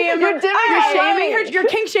her dream. You're dimming You're my shaming light. her. You're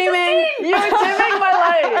kink shaming. You're dimming my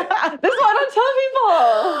light. This is why I don't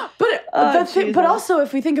tell people. But also,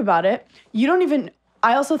 if we think about it, you don't even.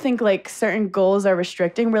 I also think like certain goals are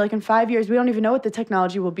restricting. We're like in 5 years, we don't even know what the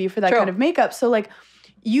technology will be for that kind of makeup. So like,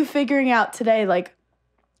 you figuring out today, like,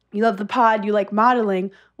 you love the pod, you like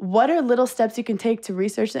modeling. What are little steps you can take to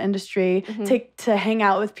research the industry, to hang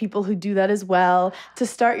out with people who do that as well, to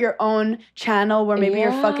start your own channel where maybe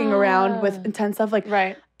you're fucking around with intense stuff? Like,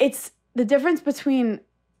 it's the difference between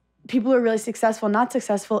people who are really successful and not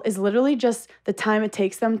successful is literally just the time it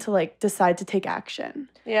takes them to, like, decide to take action.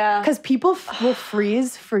 Yeah. Because people will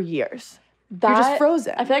freeze for years. You're just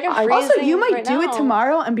frozen. I feel like I'm freezing. Also, you might right do now. it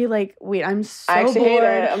tomorrow and be like, wait, I'm so I actually bored.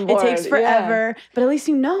 hate it. I'm bored. It takes forever. Yeah. But at least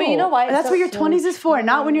you know. But you know what? That's what your 20s is for.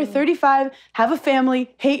 Not when you're 35, have a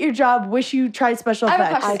family, hate your job, wish you tried special effects. I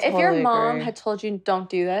have a question. If your mom had told you don't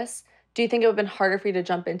do this, do you think it would have been harder for you to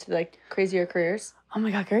jump into like crazier careers? Oh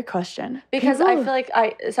my God, great question. Because I feel like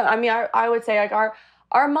I would say like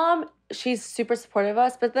our mom, she's super supportive of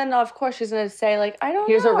us, but then of course she's gonna say like, I don't know.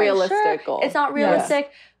 Here's a realistic goal. It's not realistic.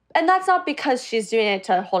 Yeah. And that's not because she's doing it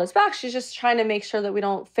to hold us back. She's just trying to make sure that we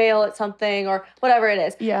don't fail at something or whatever it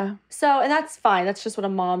is. Yeah. So, and that's fine. That's just what a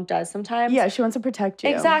mom does sometimes. Yeah, she wants to protect you.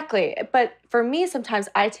 Exactly. But for me, sometimes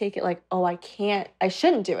I take it like, oh, I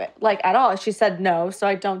shouldn't do it, like at all. She said no, so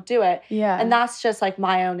I don't do it. Yeah. And that's just like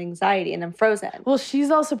my own anxiety and I'm frozen. Well,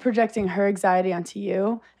 she's also projecting her anxiety onto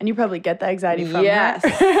you, and you probably get that anxiety from her.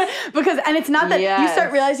 And it's not that you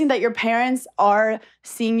start realizing that your parents are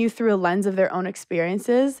seeing you through a lens of their own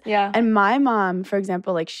experiences. Yeah. And my mom, for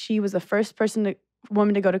example, like, she was the first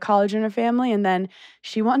woman to go to college in her family, and then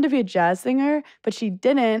she wanted to be a jazz singer, but she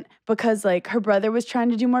didn't because, like, her brother was trying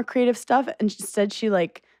to do more creative stuff, and instead she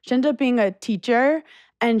ended up being a teacher,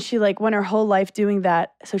 and she, like, went her whole life doing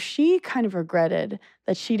that. So she kind of regretted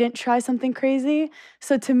that she didn't try something crazy.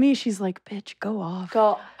 So to me, she's like, bitch, go off.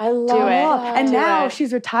 I love it. And now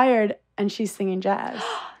she's retired and she's singing jazz,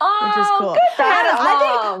 which is cool.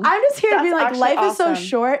 I think I'm just here to be like, life is so awesome.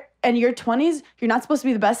 short, and your 20s, you're not supposed to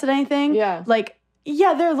be the best at anything. Yeah. Like,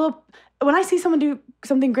 yeah, they're a little. When I see someone do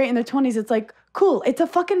something great in their 20s, it's like, cool. It's a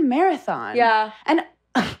fucking marathon. Yeah. And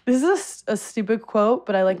this is a stupid quote,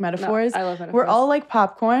 but I like metaphors. No, I love metaphors. We're all like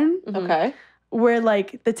popcorn. Okay. Where,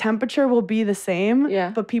 like, the temperature will be the same,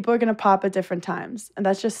 Yeah. but people are gonna pop at different times, and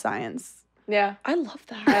that's just science. Yeah. I love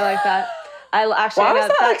that. I like that. I actually Why was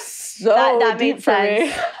that like so that deep made for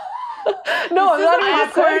me? sense. No, I'm not even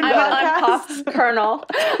popcorn saying that. I'm unpopped kernel.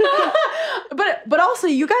 But also,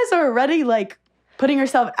 you guys are already, like, putting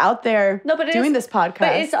yourself out there doing this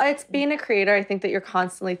podcast. But it's being a creator. I think that you're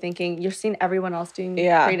constantly thinking, you're seeing everyone else doing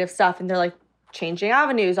creative stuff, and they're like changing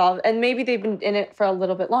avenues, and maybe they've been in it for a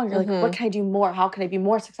little bit longer. Like, what can I do more? How can I be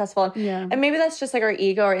more successful? And maybe that's just like our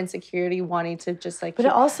ego or insecurity wanting to just like. But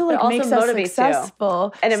it also makes us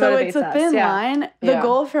successful. And so it's a thin line. The Yeah.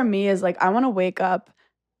 goal for me is, like, I want to wake up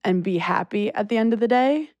and be happy at the end of the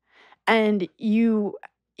day, and you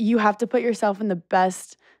have to put yourself in the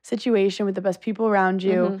best situation with the best people around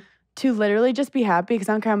you to literally just be happy, because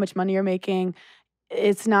I don't care how much money you're making.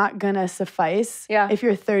 It's not gonna suffice if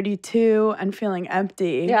you're 32 and feeling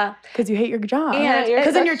empty because you hate your job.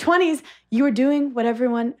 Because in your 20s, you were doing what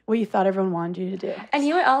you thought everyone wanted you to do. And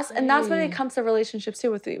you know what else? And that's when it comes to relationships too.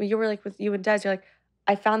 With you were like with you and Des, you're like,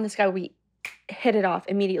 I found this guy, we hit it off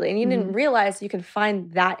immediately, and you didn't realize you could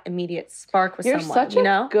find that immediate spark with someone. You're such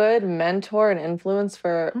a good mentor and influence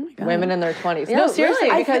for women in their 20s. Yeah, no, seriously,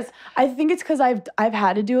 really, because I think it's because I've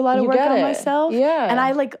had to do a lot of work on myself. Yeah, and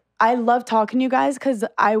I love talking to you guys because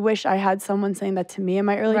I wish I had someone saying that to me in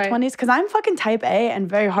my early 20s, because I'm fucking type A and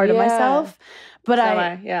very hard on myself. But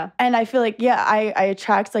and I feel like, I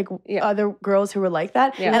attract like other girls who are like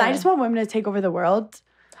that. And I just want women to take over the world.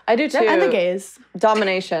 I do too. And the gays.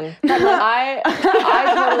 Domination. I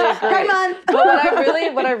totally agree.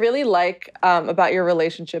 But what I really like about your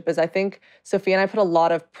relationship is, I think Sophia and I put a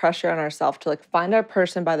lot of pressure on ourselves to, like, find our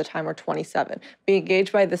person by the time we're 27, be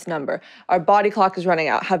engaged by this number, our body clock is running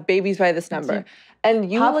out, have babies by this number.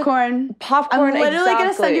 And you popcorn. Popcorn, I'm literally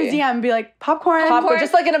gonna send you a DM and be like, popcorn.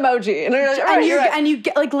 Just like an emoji. And you're like, and you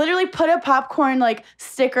get, like, literally put a popcorn, like,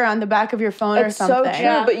 sticker on the back of your phone or something. It's so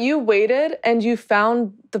true, but you waited and you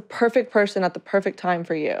found the perfect person at the perfect time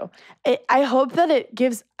for you. I hope that it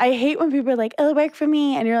gives, I hate when people are like, it'll work for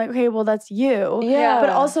me. And you're like, okay, well, that's you. Yeah. But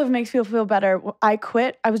also it makes people feel better. I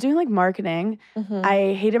quit. I was doing, like, marketing.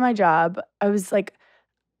 I hated my job. I was like,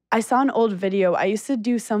 I saw an old video. I used to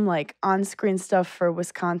do some, like, on-screen stuff for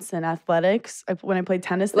Wisconsin athletics when I played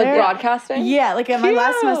tennis there. Like broadcasting? Yeah, like in my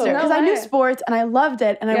last semester. Because I knew sports and I loved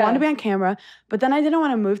it and I wanted to be on camera. But then I didn't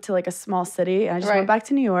want to move to, like, a small city. I just went back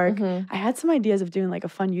to New York. I had some ideas of doing, like, a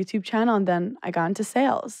fun YouTube channel, and then I got into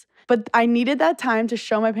sales. But I needed that time to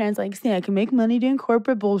show my parents, like, see, I can make money doing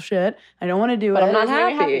corporate bullshit. I don't want to do it. But I'm not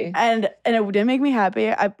happy. And it didn't make me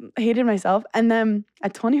happy. I hated myself. And then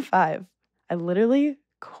at 25, I literally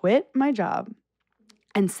quit my job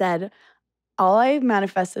and said, all I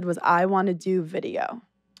manifested was I want to do video.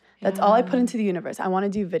 That's all I put into the universe. I want to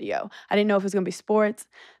do video. I didn't know if it was going to be sports.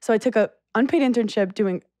 So I took a unpaid internship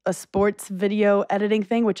doing a sports video editing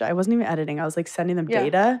thing, which I wasn't even editing. I was like sending them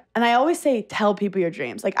data. And I always say, tell people your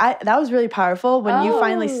dreams. Like that was really powerful when you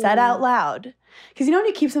finally said out loud. Because you know when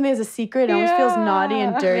you keep something as a secret, it almost feels naughty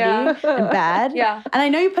and dirty and bad. Yeah. And I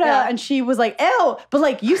know you put it out and she was like, ew, but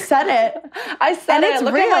like you said it. I said it.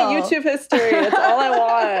 Look at my YouTube history. That's all I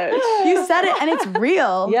watch. You said it and it's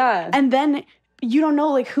real. Yeah. And then you don't know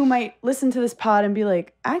like who might listen to this pod and be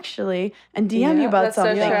like, actually, and DM you about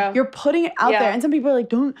something. So true. You're putting it out there. And some people are like,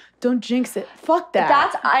 don't jinx it. Fuck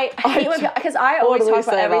that. I hate when, because I always talk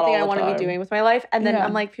about everything I want to be doing with my life. And then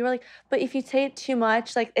I'm like, people are like, but if you say it too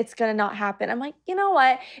much, like it's going to not happen. I'm like, you know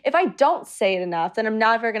what? If I don't say it enough, then I'm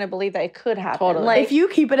never going to believe that it could happen. Totally. Like, if you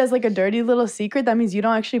keep it as like a dirty little secret, that means you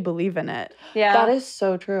don't actually believe in it. Yeah. That is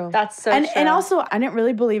so true. That's so true. And also, I didn't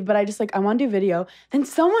really believe, but I just like, I want to do video. Then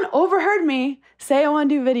someone overheard me say I want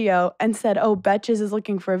to do video and said, oh, Betches is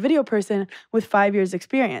looking for a video person with 5 years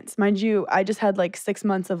experience. Mind you, I just had like 6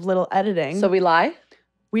 months of little editing. So we lie?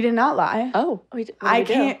 We did not lie. Oh.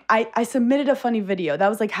 I submitted a funny video. That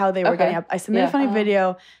was like how they were getting up. I submitted a funny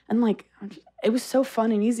video and like, it was so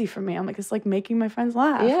fun and easy for me. I'm like, it's like making my friends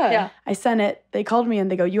laugh. Yeah. I sent it. They called me and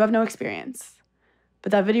they go, you have no experience.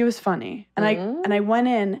 But that video was funny. And I went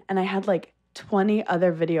in and I had like 20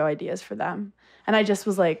 other video ideas for them. And I just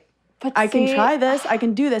was like, I can try this. I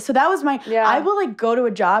can do this. So that was my, I will like go to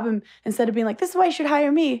a job and instead of being like, this is why you should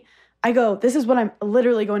hire me, I go, this is what I'm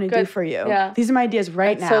literally going to do for you. Yeah. These are my ideas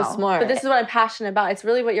right now. So smart. But this is what I'm passionate about. It's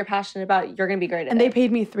really what you're passionate about. You're going to be great at it. And they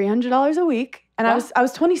paid me $300 a week. And I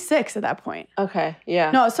was 26 at that point. Okay, yeah.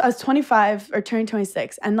 No, so I was 25 or turning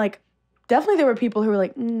 26. And like, definitely there were people who were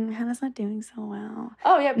like, Hannah's not doing so well.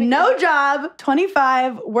 Oh, yeah. No job,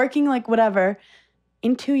 25, working like whatever.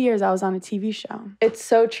 In 2 years, I was on a TV show. It's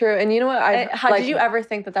so true. And you know what? Did you ever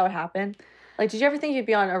think that would happen? Like, did you ever think you'd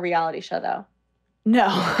be on a reality show, though? No,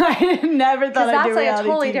 I never thought I'd do reality TV. Because that's like a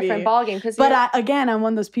totally different ballgame. But again, I'm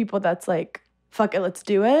one of those people that's like, fuck it, let's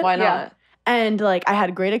do it. Why not? Yeah. And like, I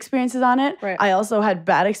had great experiences on it. Right. I also had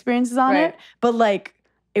bad experiences on it. But like,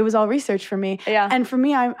 it was all research for me. Yeah. And for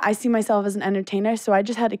me, I see myself as an entertainer. So I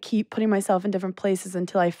just had to keep putting myself in different places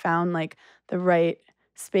until I found like the right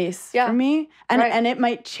space for me. And it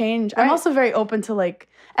might change. I'm also very open to like,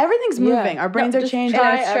 everything's moving. Our brains are changing.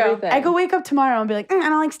 I could wake up tomorrow and be like, I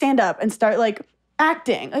don't like stand up and start like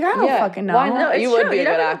acting. Like, I don't fucking know. Why not? You would be a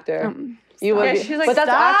good actor. You would be. She's like, but that's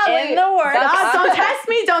actually in the works. Don't test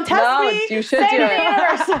me. Don't test me. You should do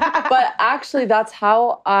it. But actually, that's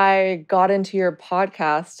how I got into your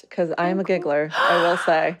podcast because I'm a giggler, I will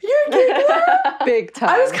say. You're a giggler? Big time.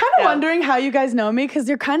 I was kind of wondering how you guys know me because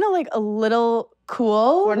you're kind of like a little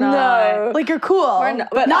cool. We're not. No. Like, you're cool. We're not.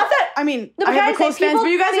 But not that, I mean, I have close fans, but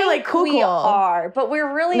you guys are like cool. We are, but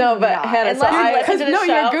we're really not. Hannah,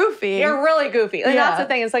 you're goofy. You're really goofy. Like, that's the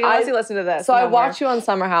thing. It's like, unless you listen to this. So I watched you on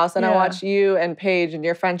Summer House, and I watched you and Paige, and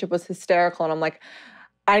your friendship was hysterical, and I'm like,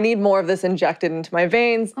 I need more of this injected into my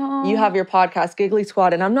veins. Aww. You have your podcast, Giggly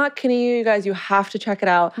Squad, and I'm not kidding you guys. You have to check it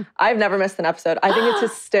out. I've never missed an episode. I think it's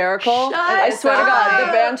hysterical. I swear to God,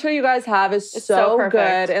 the banter you guys have is so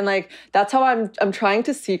good. And like, that's how I'm trying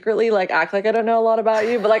to secretly like act like I don't know a lot about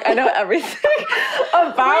you, but like I know everything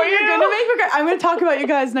about you. I'm going to talk about you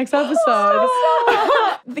guys next episode.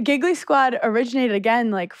 The Giggly Squad originated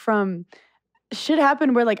again like from shit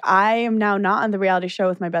happened where like I am now not on the reality show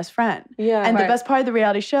with my best friend. Yeah. And the best part of the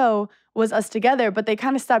reality show was us together, but they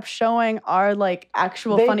kind of stopped showing our like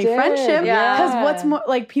actual funny friendship. Because what's more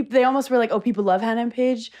like people, they almost were like, oh, people love Hannah and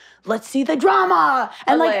Paige. Let's see the drama.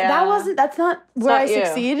 And like that's not where I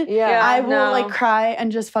succeed. I will like cry and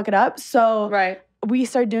just fuck it up. So we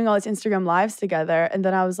started doing all these Instagram lives together. And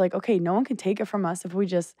then I was like, okay, no one can take it from us if we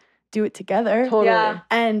just do it together. Totally. Yeah.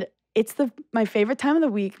 And it's my favorite time of the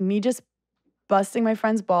week, me just busting my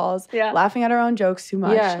friends' balls, laughing at our own jokes too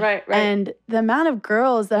much. Yeah, right. And the amount of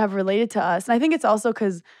girls that have related to us, and I think it's also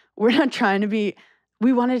because we're not trying to be,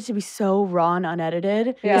 we wanted it to be so raw and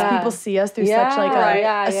unedited because people see us through such like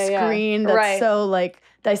a screen that's so like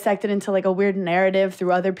dissected into like a weird narrative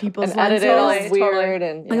through other people's lenses. Edited weird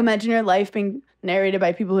and like imagine your life being narrated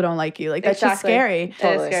by people who don't like you. Like that's just scary.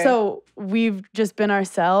 Totally. So we've just been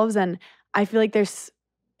ourselves, and I feel like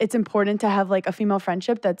it's important to have like a female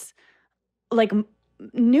friendship that's like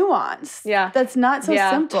nuanced. That's not so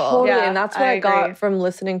simple. Totally. And that's what I got from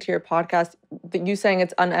listening to your podcast. You saying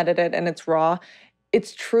it's unedited and it's raw.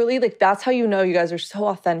 It's truly like, that's how you know you guys are so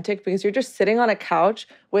authentic because you're just sitting on a couch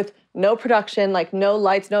with no production, like no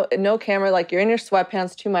lights, no camera, like you're in your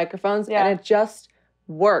sweatpants, 2 microphones, and it just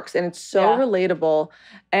works and it's so relatable.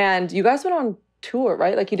 And you guys went on tour,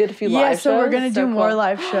 right? Like you did a few live shows. Yeah, so we're going to do more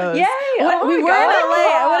live shows. Yay! We were in LA.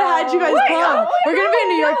 I would have had you guys come. We're going to be in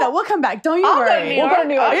New York though. We'll come back. Don't you worry. We'll go to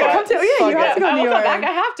New York. Yeah, come to, yeah, you have to go to New York. Come back.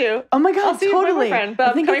 I have to. Oh my God, I'll see you with my boyfriend,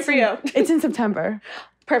 but I'm coming for you. It's in September.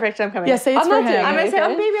 Perfect, I'm coming. Yeah, say it's for him. I'm going to say,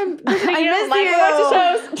 oh, baby, I'm visiting I you. miss Like, you. we're going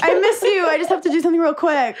to shows. I miss you. I just have to do something real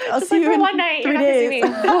quick. I'll Just see like you for in one night. 3 You're not days.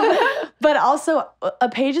 going to see me. But also,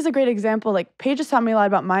 Paige is a great example. Like, Paige has taught me a lot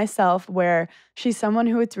about myself where she's someone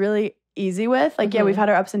who it's really easy with. Like, yeah, we've had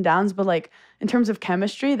our ups and downs, but like, in terms of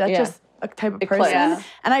chemistry, that's just a type of person. Yeah.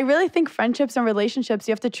 And I really think friendships and relationships,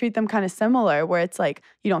 you have to treat them kind of similar, where it's like,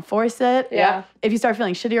 you don't force it. Yeah. If you start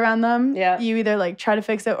feeling shitty around them, you either like try to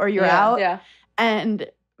fix it or you're out. Yeah. And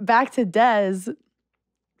back to Des,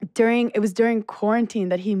 it was during quarantine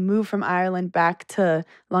that he moved from Ireland back to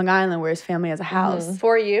Long Island where his family has a house.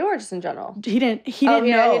 For you or just in general? He didn't know. He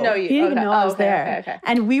didn't know you. He didn't even know I was okay, there. Okay.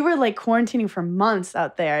 And we were like quarantining for months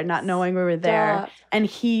out there, not knowing we were there. And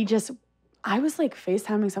I was like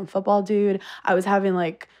FaceTiming some football dude. I was having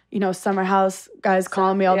like, summer house guys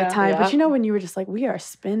calling me all the time. But when you were just like, we are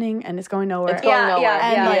spinning and it's going nowhere. It's going nowhere.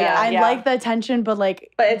 And I like the attention, but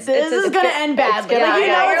like, this is going to end badly. It's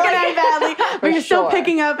going to end badly. But you're still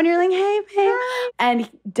picking up and you're like, hey, babe. And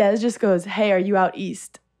Des just goes, hey, are you out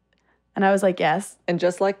east? And I was like, yes. And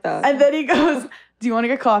just like that. And then he goes, do you want to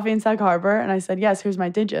get coffee in Sag Harbor? And I said, yes, here's my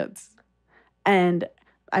digits. And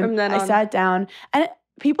I sat down. And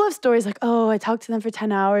people have stories like, oh, I talked to them for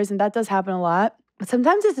 10 hours. And that does happen a lot. But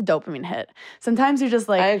sometimes it's a dopamine hit. Sometimes you're just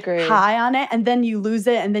like high on it and then you lose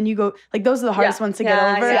it and then you go, like those are the hardest ones to get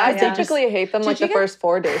over. I typically hate them like the first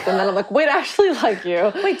 4 days. And then I'm like, wait, I actually like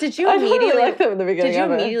you. Wait, did you I immediately like them in the beginning? Did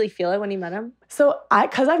you immediately feel it when you met him? So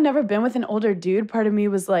because I've never been with an older dude, part of me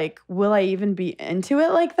was like, will I even be into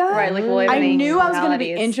it like that? Right, like I knew I was going to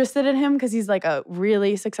be interested in him because he's like a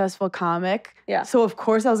really successful comic. Yeah. So of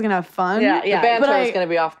course I was going to have fun. Yeah. The banter was going to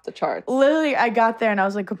be off the charts. Literally, I got there and I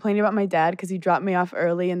was like complaining about my dad because he dropped me off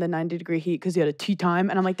early in the 90-degree heat because he had a tea time.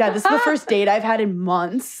 And I'm like, Dad, this is the first date I've had in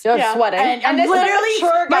months. You're sweating. And I'm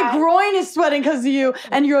literally, my groin is sweating because of you.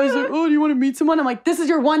 And you're always like, oh, do you want to meet someone? I'm like, this is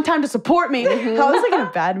your one time to support me. So I was like in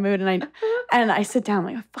a bad mood. And I sit down,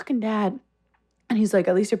 I'm like, oh, fucking Dad. And he's like,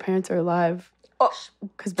 at least your parents are alive.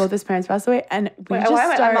 Because both his parents passed away. And we I'm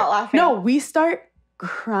not laughing. No, we start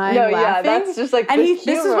crying, laughing. Yeah, that's just like this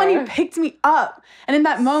is when he picked me up. And in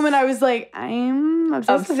that moment, I was like, I'm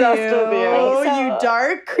obsessed with you. Oh, you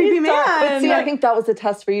dark, creepy man. But see, I think that was a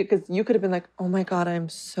test for you because you could have been like, oh my God, I'm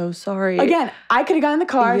so sorry. Again, I could have gotten in the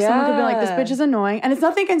car. Someone could have been like, this bitch is annoying. And it's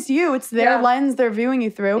nothing against you. It's their lens they're viewing you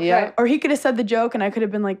through. Yeah. Or he could have said the joke and I could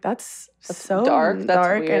have been like, that's so dark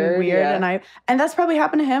and weird. Yeah. And that's probably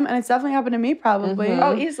happened to him. And it's definitely happened to me probably. Mm-hmm.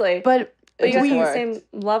 Oh, easily. But you guys have the same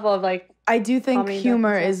level of like, I do think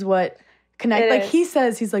humor is what connects. Like he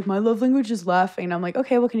says, he's like, my love language is laughing. And I'm like,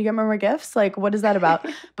 okay, well, can you get me more gifts? Like, what is that about?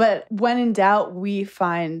 But when in doubt, we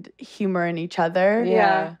find humor in each other.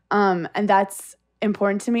 Yeah. And that's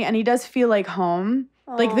important to me. And he does feel like home.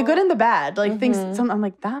 Like the good and the bad, like things. I'm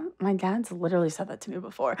like that. My dad's literally said that to me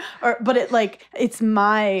before, but it's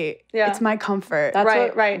my comfort.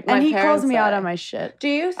 That's right. And he calls me out on my shit. Do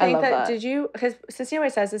you think that? Did you? Because Sistine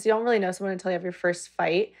always says this. You don't really know someone until you have your first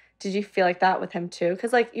fight. Did you feel like that with him too?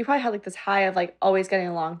 Because like you probably had like this high of like always getting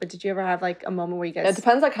along, but did you ever have like a moment where you guys? It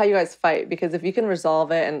depends like how you guys fight because if you can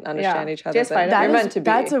resolve it and understand each other, then you're meant to be.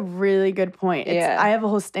 That's a really good point. I have a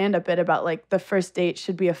whole stand-up bit about like the first date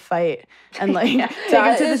should be a fight and like take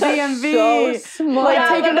him to the DMV, so like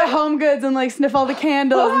take him to Home Goods and like sniff all the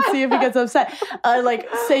candles and see if he gets upset. Like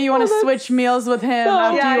say you want to switch meals with him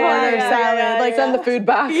after you order salad, like send the food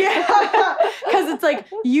back. Yeah, because it's like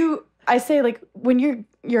I say like when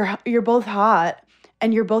you're both hot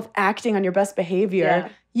and you're both acting on your best behavior,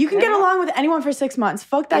 you can get along with anyone for 6 months.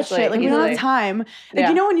 Fuck that shit. Like we don't have time.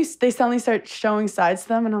 Like when they suddenly start showing sides to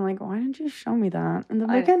them, and I'm like, why didn't you show me that in the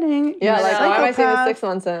beginning? Yeah, like why am I seeing this 6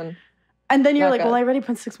 months in? And then you're like, well, I already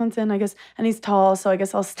put 6 months in, I guess, and he's tall, so I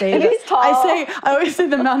guess I'll stay. And he's tall. I always say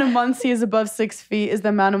the amount of months he is above 6 feet is the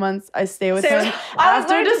amount of months I stay with him.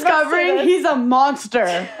 After discovering he's a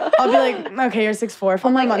monster, I'll be like, okay, you're 6'4", 4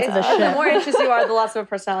 more months of this shit. The more inches you are, the less of a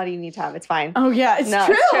personality you need to have. It's fine. Oh yeah, it's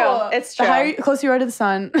true. It's true. The closer you are to the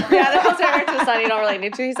sun. Yeah, the closer you are to the sun, you don't really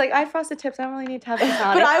need to. He's like, I have frosted tips. I don't really need to have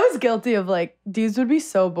personality. But I was guilty of like, dudes would be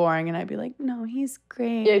so boring, and I'd be like, no, he's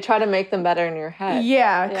great. Yeah, you try to make them better in your head.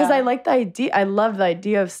 Yeah, because I like the idea. I love the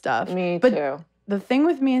idea of stuff. Me but too. The thing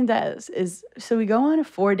with me and Des is, so we go on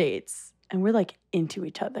 4 dates and we're like into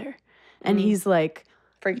each other. And he's like,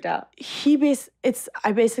 freaked out.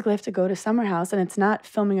 I basically have to go to Summer House, and it's not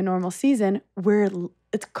filming a normal season.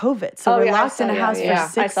 It's COVID, so we're locked in a house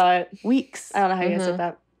for 6 weeks. I don't know how you guys did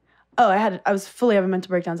that. Oh, I was fully having mental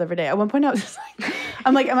breakdowns every day. At one point, I was just like,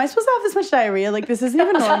 I'm like, am I supposed to have this much diarrhea? Like, this isn't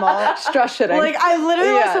even normal. Stress shitting. Like, I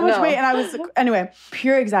literally lost so much weight, and I was, anyway,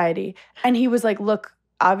 pure anxiety. And he was like, look,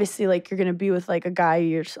 obviously, like, you're going to be with, like, a guy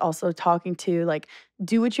you're also talking to. Like,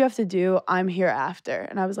 do what you have to do. I'm here after.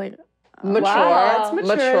 And I was like, mature. Wow, that's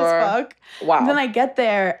mature as fuck. Wow. And then I get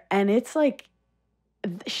there, and it's like,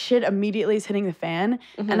 shit immediately is hitting the fan.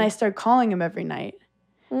 And I start calling him every night.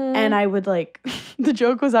 And I would like, the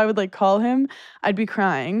joke was I would like call him, I'd be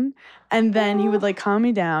crying, and then he would like calm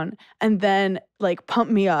me down, and then like pump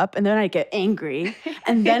me up, and then I'd get angry,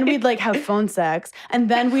 and then we'd like have phone sex, and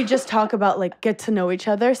then we'd just talk about like get to know each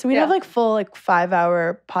other. So we'd have like full like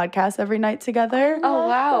 5-hour podcasts every night together. Oh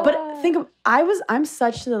wow. But think of, I'm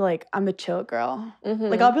such the like, I'm the chill girl.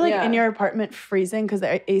 Like I'll be like in your apartment freezing because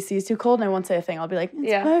the AC is too cold, and I won't say a thing. I'll be like,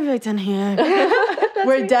 it's perfect in here.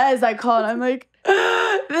 Where Des, I call, and I'm like,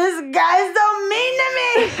 this guy's so mean to me.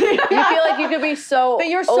 You feel like you could be so but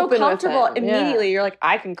you're so comfortable immediately. Yeah. You're like,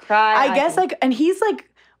 I can cry. I guess like, and he's like,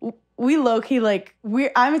 we low-key like,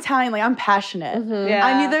 I'm Italian, like I'm passionate.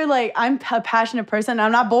 I'm either like, I'm a passionate person and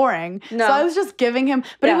I'm not boring. No. So I was just giving him,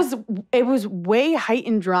 but it was way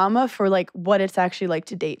heightened drama for like what it's actually like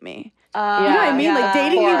to date me. You know what I mean? Like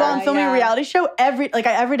dating me while I'm filming a reality show, every day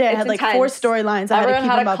I had like 4 storylines I had to keep him up with. Everyone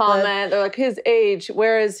had a comment. They're like, his age,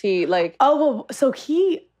 where is he? Like, oh, well, so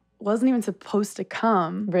he wasn't even supposed to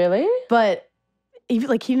come. Really? But he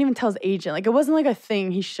didn't even tell his agent. Like, it wasn't like a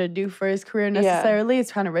thing he should do for his career necessarily.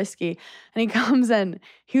 It's kind of risky. And he comes and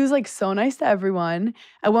he was like so nice to everyone.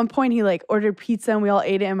 At one point, he like ordered pizza and we all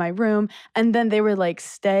ate it in my room. And then they were like,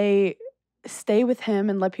 stay with him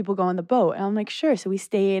and let people go on the boat. And I'm like, sure. So we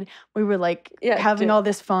stayed. We were like having all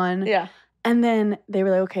this fun. Yeah. And then they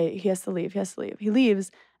were like, okay, he has to leave. He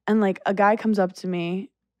leaves. And like a guy comes up to me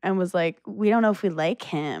and was like, we don't know if we like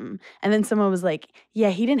him. And then someone was like, yeah,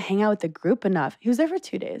 he didn't hang out with the group enough. He was there for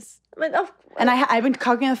 2 days. And I've been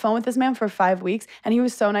talking on the phone with this man for 5 weeks, and he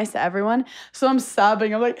was so nice to everyone. So I'm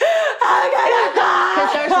sobbing. I'm like,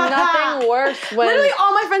 because there's nothing worse when literally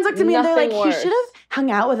all my friends look to me and they're like, worse. he should have hung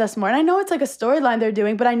out with us more. And I know it's like a storyline they're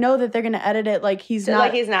doing, but I know that they're gonna edit it like he's not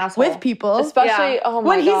like he's an asshole with people. Especially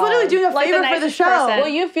when he's literally doing a favor for the show. Well,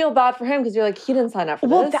 you feel bad for him because you're like, he didn't sign up for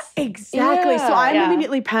this. Exactly. So I'm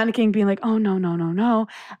immediately panicking, being like, oh no.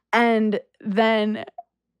 And then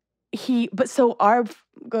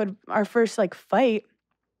our first like fight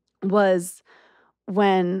was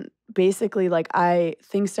when basically like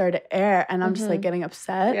things started to air and I'm just like getting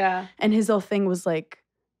upset. Yeah. And his whole thing was like,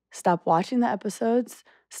 stop watching the episodes,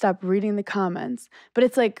 stop reading the comments. But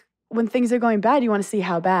it's like when things are going bad, you want to see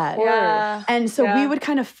how bad. Yeah. And so we would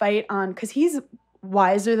kind of fight on, because he's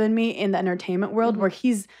wiser than me in the entertainment world where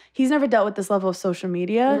he's never dealt with this level of social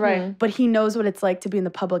media. Right. But he knows what it's like to be in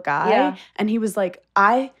the public eye. Yeah. And he was like,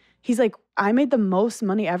 I made the most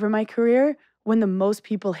money ever in my career when the most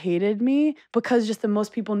people hated me because just the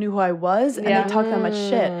most people knew who I was and they talked that much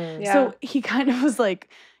shit. Yeah. So he kind of was like,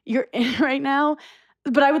 you're in right now.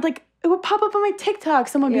 But I would like, it would pop up on my TikTok,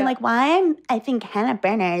 someone being like, I think Hannah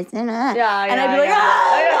Berner is and I'd be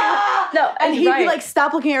like, No, and he'd be like,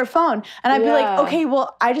 stop looking at your phone. And I'd be like, okay,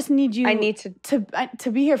 well, I just need you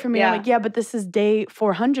to be here for me. Yeah. I'm like, yeah, but this is day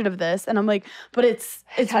 400 of this. And I'm like, but it's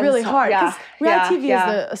really hard. Because reality TV is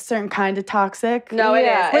a certain kind of toxic. No, it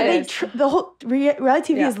is. Where the whole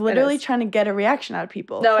reality TV is literally trying to get a reaction out of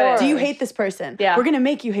people. No, it is. Do you hate this person? Yeah. We're going to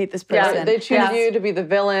make you hate this person. Yeah, they choose you to be the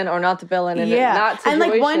villain or not the villain. And not situation,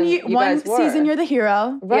 and like one season you're the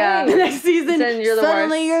hero. Right. Yeah. The next season you're the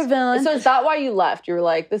suddenly worst. you're a villain. So is that why you left? You were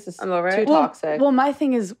like, this is too toxic. Well, my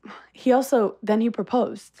thing is, he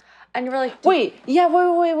proposed. And you were like, wait, can we? I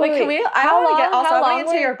want to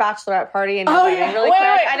get to your bachelorette party and really quick. I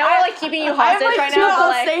know we're like keeping you hostage right now.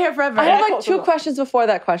 I'll stay here forever. I have like 2 questions before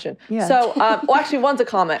that question. Yeah. So, well, actually, one's a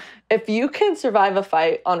comment. If you can survive a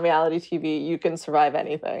fight on reality TV, you can survive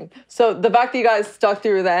anything. So the fact that you guys stuck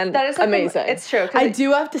through then, that is amazing. It's true. I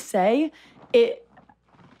do have to say,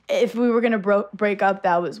 if we were gonna break up,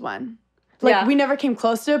 that was when. Like we never came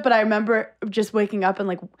close to it, but I remember just waking up and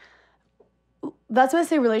like. That's why I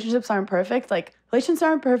say relationships aren't perfect. Like, relationships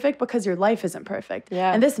aren't perfect because your life isn't perfect.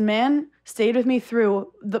 Yeah. And this man stayed with me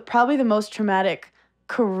through probably the most traumatic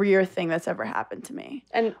career thing that's ever happened to me.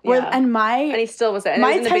 And he still was there. And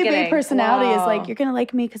my type A personality is like, you're gonna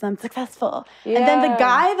like me because I'm successful. Yeah. And then the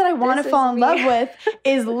guy that I want to fall in love with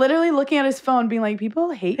is literally looking at his phone, being like,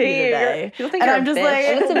 people hate you today. People think and you're I'm just bitch. like,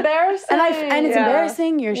 and it's embarrassing. And it's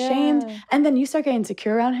embarrassing. You're ashamed. And then you start getting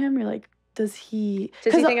insecure around him. You're like, does he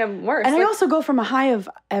think I'm worse? And I also go from a high of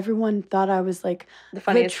everyone thought I was like the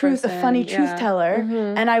funniest the funny truth teller.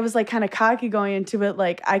 Mm-hmm. And I was like kind of cocky going into it.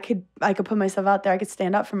 Like I could put myself out there. I could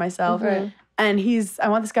stand up for myself. Mm-hmm. And I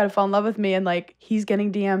want this guy to fall in love with me. And like, he's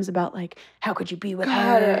getting DMs about like, how could you be with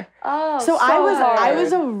her? Oh, so I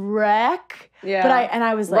was a wreck. Yeah. But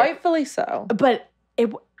I was like. Rightfully so. But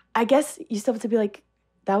I guess you still have to be like,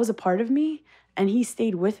 that was a part of me. And he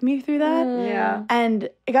stayed with me through that. Yeah. And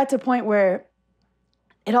it got to a point where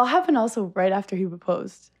it all happened also right after he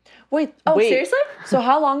proposed. Wait. Seriously? So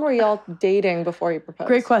how long were y'all dating before he proposed?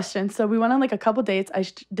 Great question. So we went on like a couple dates. I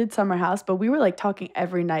did Summer House, but we were like talking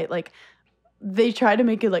every night. Like they tried to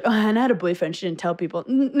make it like, oh, Hannah had a boyfriend. She didn't tell people.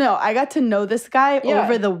 No, I got to know this guy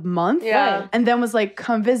over the month. Yeah. And then was like,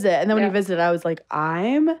 come visit. And then when he visited, I was like,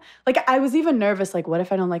 I was even nervous. Like, what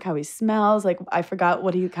if I don't like how he smells? Like, I forgot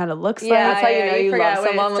what he kind of looks like. That's how you know you love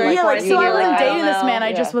someone. So I wasn't dating this man.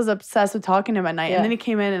 I just was obsessed with talking to him at night. And then he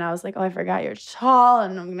came in and I was like, oh, I forgot you're tall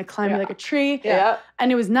and I'm going to climb you like a tree. Yeah.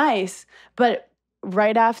 And it was nice. But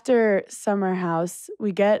right after Summer House,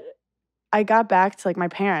 I got back to like my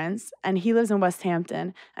parents and he lives in West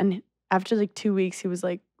Hampton. And after like 2 weeks, he was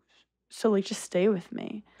like, so like, just stay with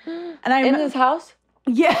me. And in his house?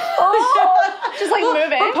 Yeah. Just like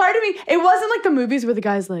moving. But part of me, it wasn't like the movies where the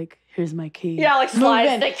guy's like, here's my key. Yeah, like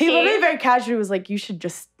slides the key. He literally very casually was like, you should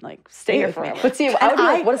just like stay here forever. But see, I would be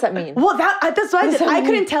like, what does that mean? Well, that's what I did. I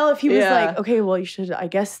couldn't tell if he was like, okay, well, you should, I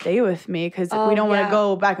guess, stay with me because we don't want to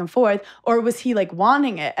go back and forth. Or was he like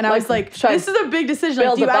wanting it? And I was like, this is a big decision.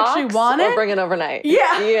 Like, do you actually want it? Or bring it overnight?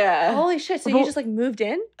 Yeah. Yeah. Holy shit. So you just like moved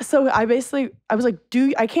in? So I was like,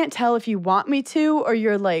 I can't tell if you want me to or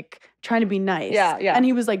you're like trying to be nice. Yeah. And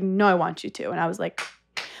he was like, no, I want you to. And I was like,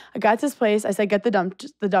 I got to this place. I said, get the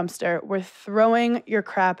dumpster. We're throwing your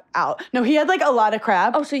crap out. No, he had like a lot of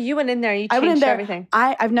crap. Oh, so you went in there. You changed everything.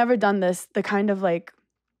 I've never done this. The kind of like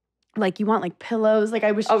you want like pillows. Like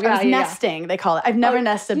I was nesting, they call it. I've never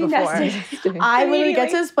nested before. I literally get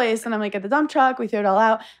to this place and I'm like at the dump truck. We threw it all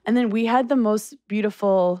out. And then we had the most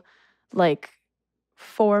beautiful like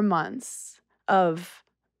 4 months of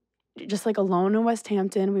just like alone in West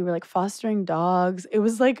Hampton. We were like fostering dogs. It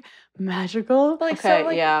was like magical.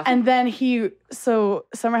 And then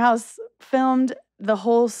Summer House filmed the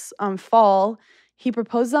whole fall. He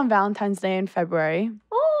proposed on Valentine's Day in February.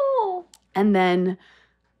 Oh. And then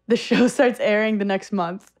the show starts airing the next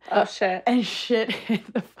month. Oh shit. And shit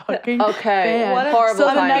hit the fucking fan. What a horrible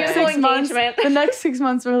the next timing. the next 6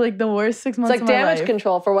 months were like the worst 6 months of my life. It's like damage life.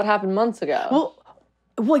 control for what happened months ago.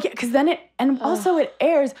 Well, yeah, because then also it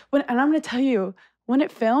airs and I'm gonna tell you, when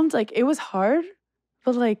it filmed, like it was hard,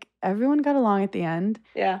 but like everyone got along at the end.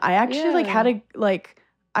 Yeah. I actually like had to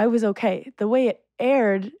I was okay. The way it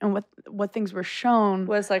aired and what things were shown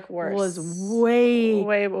was like worse. Was way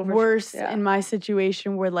worse in my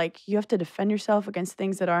situation where like you have to defend yourself against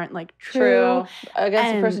things that aren't like true.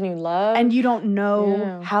 Against the person you love. And you don't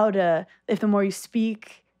know how to, if the more you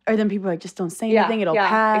speak, or then people are like, just don't say anything, it'll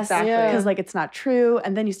pass. Exactly. Because like it's not true.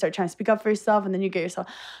 And then you start trying to speak up for yourself and then you get yourself.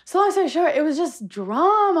 So long story short, it was just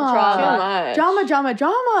drama.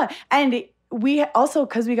 Drama. And we also,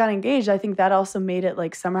 because we got engaged, I think that also made it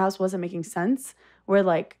like Summer House wasn't making sense. Where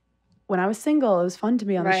like when I was single, it was fun to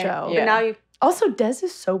be on the show. Yeah. But now you also, Des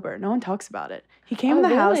is sober. No one talks about it. He came in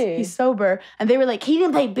the house. He's sober, and they were like, he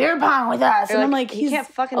didn't play beer pong with us. You're and I'm like, he can't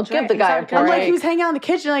fucking. I'll give the guy a break. I'm like, he was hanging out in the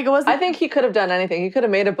kitchen. Like it wasn't. I think he could have done anything. He could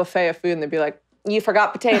have made a buffet of food, and they'd be like, you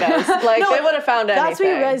forgot potatoes. Like they would have found anything. That's what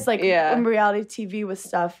you realize, like in reality TV with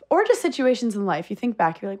stuff, or just situations in life. You think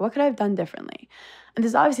back, you're like, what could I have done differently? And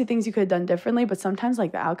there's obviously things you could have done differently, but sometimes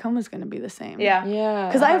like the outcome was going to be the same. Yeah.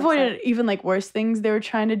 Because I avoided even like worse things they were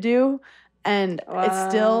trying to do, and it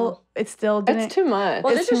still didn't. It's too much.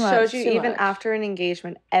 Well, this just shows you even after an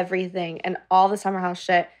engagement, everything and all the Summer House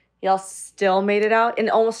shit, y'all still made it out and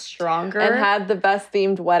almost stronger. And had the best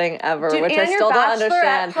themed wedding ever, Dude, which I still don't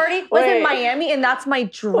understand. Party was in Miami, and that's my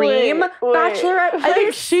dream bachelorette place. I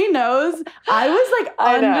think she knows. I was like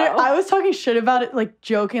I was talking shit about it, like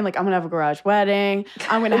joking, like I'm gonna have a garage wedding.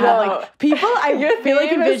 I'm gonna have like people. I feel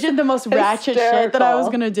like envisioned the most ratchet shit that I was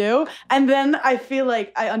gonna do, and then I feel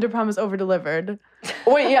like I underpromised, overdelivered.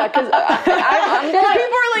 Wait, yeah, because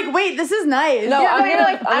people are like, wait, this is nice. No,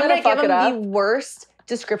 I'm gonna give them the worst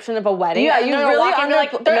description of a wedding. Yeah, and you they're really walking, they're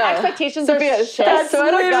like their expectations are shit. That's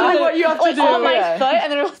literally what you have to do. On my foot,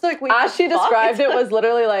 and they're also like, wait, as she described it was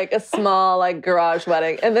literally like a small like garage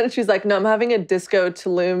wedding, and then she's like, no, I'm having a disco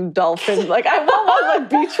Tulum dolphin. Like I want like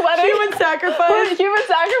beach wedding. Human sacrifice. Human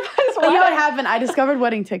sacrifice. You know what happened? I discovered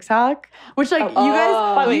wedding TikTok, which like you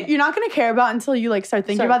guys, you're not gonna care about until you like start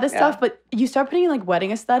thinking about this stuff. But you start putting in like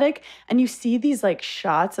wedding aesthetic, and you see these like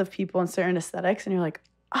shots of people in certain aesthetics, and you're like,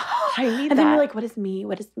 oh, I need that. And then you're like, what is me?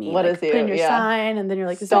 What is me? What like, is you? Put in your sign, and then you're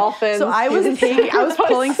like, this dolphins. So I was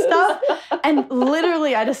pulling stuff, and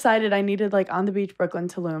literally I decided I needed like on the beach, Brooklyn,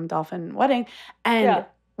 Tulum, dolphin wedding, and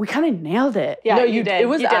we kind of nailed it. Yeah, no, you did. It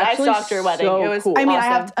was actually I stalked your wedding. So it was cool. I mean,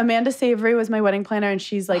 awesome. Amanda Savory was my wedding planner, and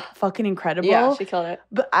she's like fucking incredible. Yeah, she killed it.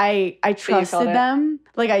 But I trusted them.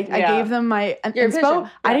 Like I gave them my inspo.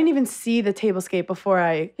 I didn't even see the tablescape before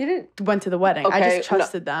I went to the wedding. I just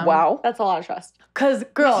trusted them. Wow. That's a lot of trust. Cause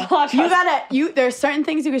girl, there's certain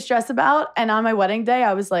things you could stress about, and on my wedding day,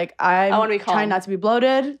 I was like, I want to be trying not to be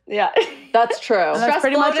bloated. Yeah, that's true. And that's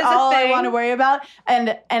pretty much all I want to worry about,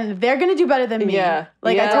 and they're gonna do better than me. Yeah,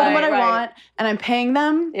 like I told them what I want, and I'm paying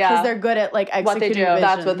them because they're good at like executing visions.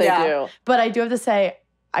 That's what they do. But I do have to say,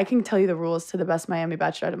 I can tell you the rules to the best Miami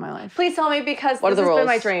bachelorette of my life. Please tell me, because what this are the has rules? been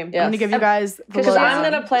my dream. Yes. I'm going to give you guys the because I'm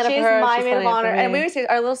going to plan it for her. She's my maid of honor. And we always say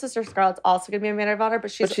our little sister Scarlett's also going to be a maid of honor, but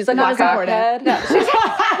she's like not as important. No,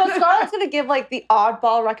 but Scarlett's going to give like the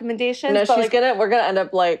oddball recommendations. No, we're going to end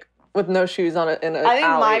up like with no shoes on it in an I think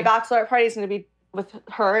alley. my bachelorette party is going to be with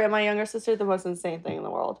her and my younger sister, the most insane thing in the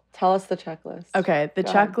world. Tell us the checklist. Okay, the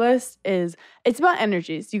checklist is, it's about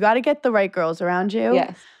energies. You got to get the right girls around you.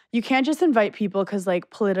 Yes. You can't just invite people because, like,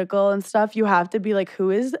 political and stuff. You have to be like, who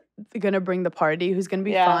is going to bring the party? Who's going to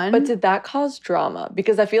be fun? But did that cause drama?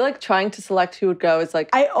 Because I feel like trying to select who would go is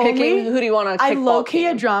like picking who do you want to kickball I low-key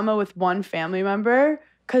team. a drama with one family member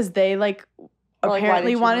because they, like,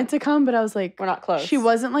 apparently wanted to come. But I was like, we're not close. She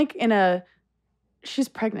wasn't, like, she's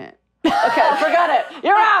pregnant. Okay, forget it.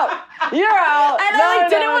 You're out. You're out. And I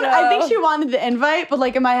didn't want. I think she wanted the invite, but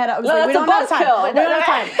like in my head, I was like, we don't have time. We don't have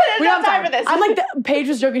time. We don't have time for this. I'm like, Paige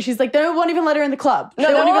was joking. She's like, they won't even let her in the club. No,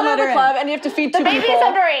 they won't even let her in the club, and you have to feed 2 people. The baby's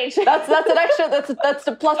underage. That's an extra. That's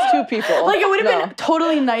the plus 2 people. Like it would have been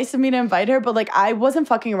totally nice of me to invite her, but like I wasn't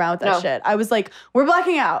fucking around with that shit. I was like, we're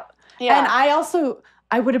blacking out. Yeah. And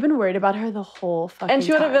I would have been worried about her the whole fucking time. And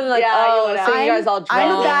she would have been like, oh, so you guys all drunk.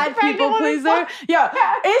 I'm a bad people pleaser. Yeah.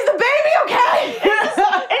 Is the baby okay? It's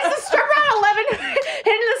the stripper at 11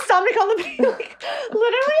 hitting the stomach on the baby.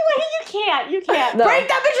 Literally, like, you can't. No. Break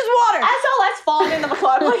that bitch's water. SLS falling into the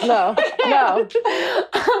club. Like, no.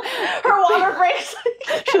 Her water breaks.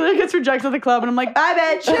 She literally gets rejected at the club, and I'm like, bye,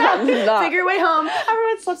 bitch. Figure your way home.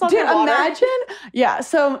 Everyone slips on her water. Imagine. Yeah,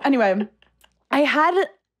 so anyway,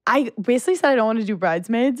 I basically said I don't want to do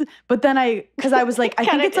bridesmaids, but then because I was like, I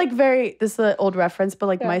think it's like this is an old reference, but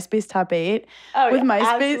like MySpace top 8. With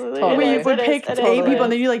MySpace, where you would pick 8 people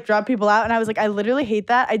and then you like drop people out. And I was like, I literally hate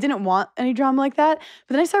that. I didn't want any drama like that.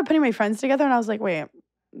 But then I started putting my friends together and I was like, wait,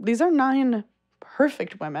 these are 9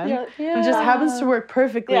 perfect women. Yeah. It just happens to work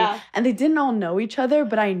perfectly. Yeah. And they didn't all know each other,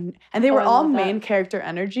 but and they were all main character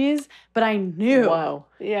energies, but I knew. Wow.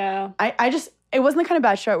 Yeah. It wasn't the kind of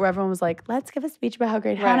bachelorette where everyone was like, let's give a speech about how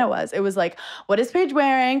great Hannah was. It was like, what is Paige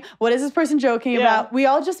wearing? What is this person joking about? We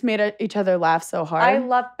all just made each other laugh so hard.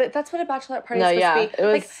 But that's what a bachelorette party is supposed to be. It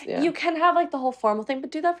was, you can have like the whole formal thing,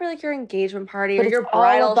 but do that for like your engagement party or your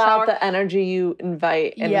bridal all about shower. the energy you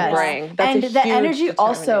invite and bring. That's and the energy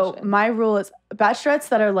also, my rule is bachelorettes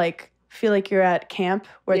that are like, feel like you're at camp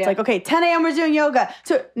where it's like, okay, 10 a.m. we're doing yoga.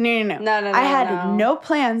 So no. I had no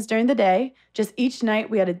plans during the day. Just each night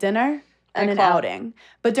we had a dinner and an outing.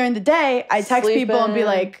 But during the day, I text people and be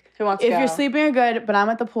like, if you're sleeping, you're good, but I'm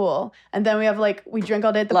at the pool. And then we have we drink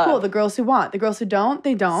all day at the pool. The girls who want. The girls who don't,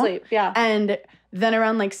 they don't. Sleep, yeah. And then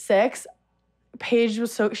around like 6, Paige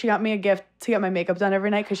she got me a gift to get my makeup done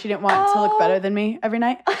every night because she didn't want to look better than me every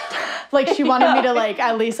night. Like she wanted me to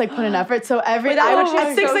at least put an effort. So at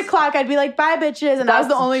 6 o'clock, I'd be like, bye bitches. And I was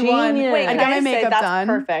the only one. Wait, I'd get my makeup done.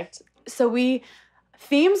 Perfect. So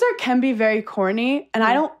themes can be very corny, and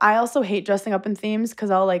I also hate dressing up in themes because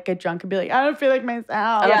I'll get drunk and be like, I don't feel like myself.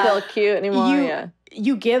 I don't feel cute anymore.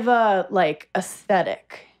 You give a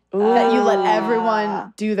aesthetic that you let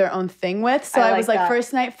everyone do their own thing with. So I was like,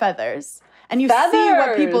 first night feathers. And you see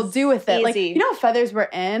what people do with it. Easy. You know what feathers were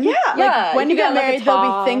in? Yeah. When you get married,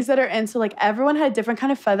 there'll be things that are in. So everyone had a different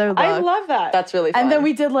kind of feather look. I love that. That's really fun. And then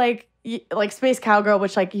we did like Space Cowgirl,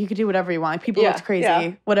 which like you could do whatever you want. Like, people looked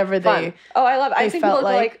crazy, whatever Fun. they. Oh, I love it. I they think people felt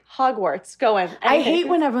look like Hogwarts. Go in. I hate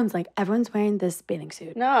when everyone's wearing this bathing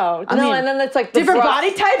suit. No, I mean, and then it's like different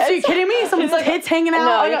body types. Are you kidding me? Someone's tits hanging out.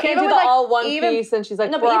 No, you can't do the all one piece. And she's like,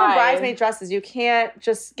 no, but even bridesmaid dresses, you can't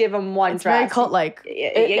just give them one it's dress. Very cult like.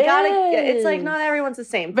 You gotta. It's like not everyone's the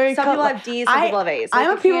same. Very some people have D's, some people have A's.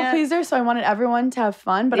 I'm a people pleaser, so I wanted everyone to have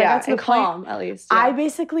fun. But I got to the calm, point. At least. I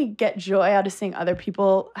basically get joy out of seeing other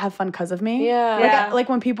people have fun because of me. Yeah. Like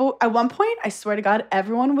when people, at one point, I swear to God,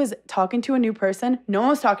 everyone was talking to a new person. No one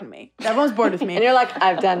was talking to me. Everyone was bored with me. And you're like,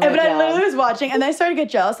 I've done it. But I literally was watching, and then I started to get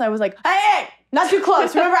jealous, and I was like, hey, not too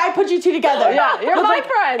close. Remember, I put you two together. Yeah, you're my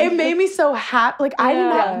friend. It made me so happy. Like, I did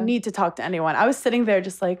not need to talk to anyone. I was sitting there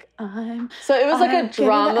just like, So it was like a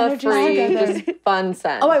drama-free, just fun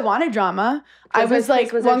sense. Oh, I wanted drama. I was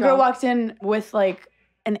like, one girl walked in with like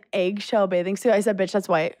an eggshell bathing suit. I said, bitch, that's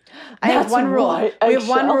white. I have one rule. We have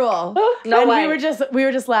one rule. No way. We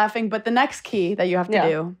were just laughing. But the next key that you have to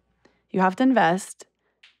do, you have to invest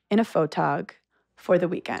in a photog for the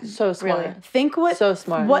weekend. So smart. Really. Think so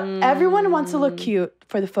smart. What everyone wants to look cute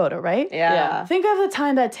for the photo, right? Yeah. Think of the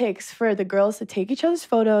time that takes for the girls to take each other's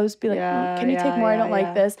photos, be like, can you take more? I don't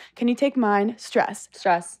like this. Can you take mine? Stress.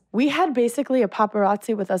 We had basically a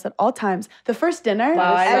paparazzi with us at all times. The first dinner,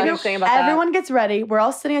 everyone gets ready. We're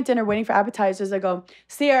all sitting at dinner waiting for appetizers. I go,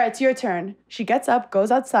 Sierra, it's your turn. She gets up,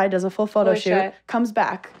 goes outside, does a full photo shoot, comes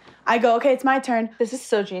back. I go, okay, it's my turn. This is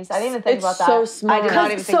so genius. I didn't even think about that. It's so smart. I did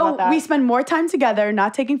not even think about that. So we spend more time together,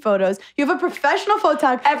 not taking photos. You have a professional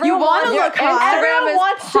photog. You want to look hot. Everyone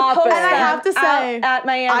wants to post. And I have to say, at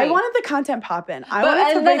Miami. I wanted the content poppin'.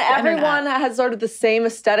 And then everyone has sort of the same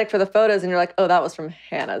aesthetic for the photos, and you're like, oh, that was from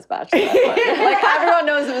Hannah's bachelorette. Like, everyone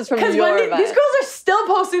knows it was from your event. These girls are still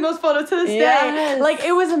posting those photos to this day. Like,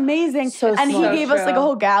 it was amazing. And he gave us like a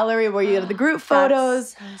whole gallery where you had the group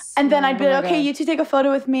photos. And then I'd be like, okay, you two take a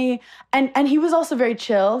photo with me. And he was also very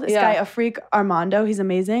chill. This guy, a freak, Armando, he's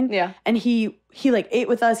amazing. Yeah. And he like ate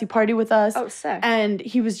with us, he partied with us. Oh, sick. And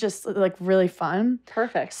he was just like really fun.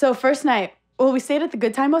 Perfect. So first night, we stayed at the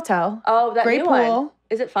Good Time Hotel. Oh, that great new pool. One.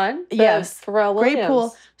 Is it fun? Yes. Pharrell Williams. Great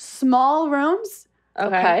pool. Small rooms.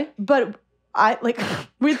 Okay. But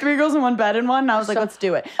we had 3 girls in one bed in one, and I was like, let's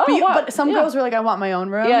do it. But some girls were like, I want my own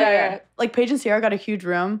room. Yeah. Like Paige and Sierra got a huge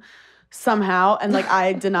room. Somehow, and like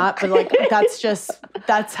I did not, but like that's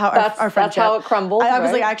how our friendship. That's how it crumbled. I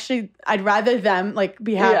was like, actually, I'd rather them like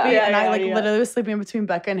be happy, and I literally was sleeping between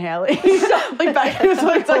Becca and Haley. Like Becca was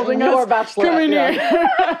like holding us. Your bachelorette.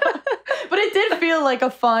 But it did feel like a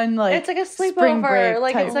fun it's like a spring break sleepover.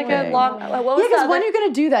 Like it's like thing. a long. What was because when are you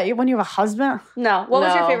gonna do that? When you have a husband? No. What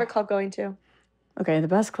was your favorite club going to? Okay, the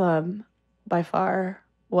best club by far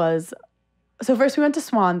was. So first we went to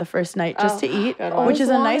Swan the first night just to eat, which is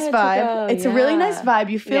a nice vibe. It's a really nice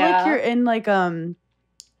vibe. You feel like you're in like a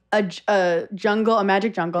jungle, a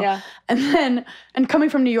magic jungle. Yeah. And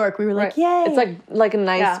coming from New York, we were like, yay. It's like a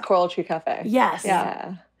nice Coral Tree Cafe. Yes.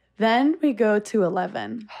 Yeah. Then we go to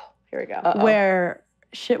 11. Here we go. Where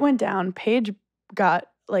shit went down. Paige got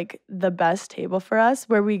like the best table for us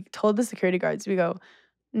where we told the security guards, we go,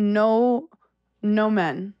 no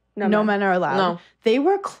men. No men are allowed. No. They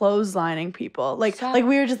were clotheslining people. Like we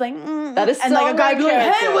were just like, that is and so like a guy would be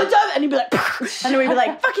like, hey, what's up? And he'd be like, and then we'd be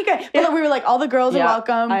like, fuck you guys. But like, we were like, all the girls are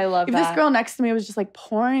welcome. I love that. This girl next to me was just like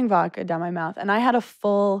pouring vodka down my mouth. And I had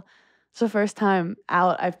it's the first time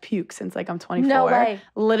out I've puked since like I'm 24. No way.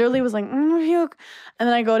 Literally was like, puke. And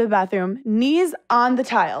then I go to the bathroom, knees on the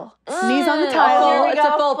tile. Knees on the tile. It's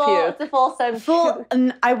a full puke. It's a full sense.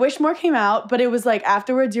 And I wish more came out, but it was like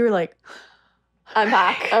afterwards you were like, I'm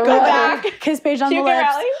back. Go back. Kiss Paige on the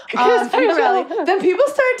lips. Kiss Paige rally. Then people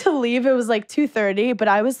started to leave. It was like 2:30, but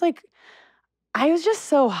I was just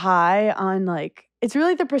so high on like, it's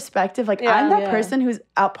really the perspective. Like I'm that person who's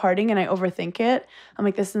out partying and I overthink it. I'm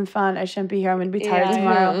like, this isn't fun. I shouldn't be here. I'm going to be tired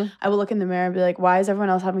tomorrow. I will look in the mirror and be like, why is everyone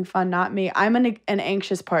else having fun? Not me. I'm an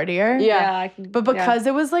anxious partier. Yeah. But because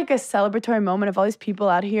it was like a celebratory moment of all these people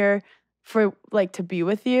out here for like to be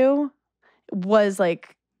with you was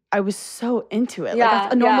like, I was so into it.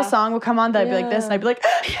 Like a normal song would come on that I'd be like this, and I'd be like,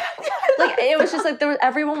 like it was just like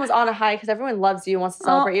everyone was on a high because everyone loves you, wants to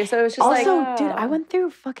celebrate you. So it was just also, dude, I went through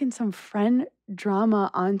fucking some friend drama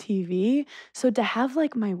on TV. So to have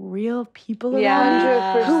like my real people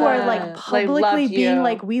around me who are like publicly being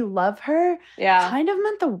like, we love her, kind of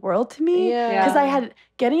meant the world to me. Because I had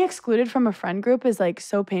getting excluded from a friend group is like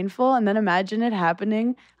so painful, and then imagine it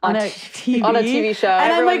happening on a TV show.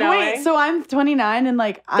 And I'm like, wait, so I'm 29 and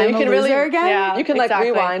like I'm a loser again? Yeah, you can like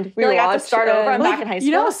rewind. You like have to start over. I'm back in high school.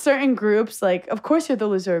 You know, certain groups, like of course you're the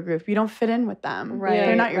loser group. You don't fit in with them. Right.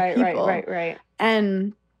 They're not your people. Right.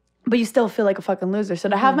 And but you still feel like a fucking loser. So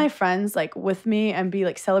to have my friends like with me and be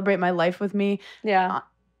like celebrate my life with me,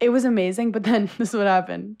 it was amazing. But then this is what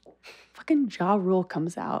happened. Fucking Ja Rule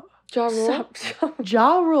comes out. Ja Rule?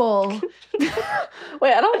 Ja Rule.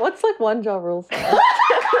 Wait, what's like one Ja Rule song?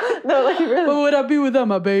 No, like really. What would I be without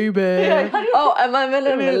my baby? Am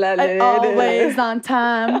I always on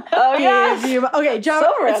time? Oh, yeah. Okay, Ja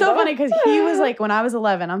So Rule. It's so random. funny because he was like, when I was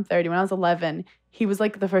 11, I'm 30, when I was 11, he was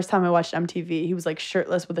like the first time I watched MTV, he was like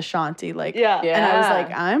shirtless with a shanty. Like, and I was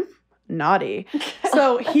like, I'm naughty.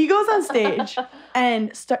 So he goes on stage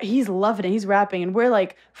and he's loving it. He's rapping and we're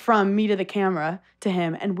like from me to the camera to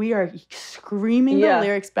him and we are screaming the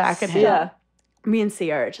lyrics back at him. Yeah. Me and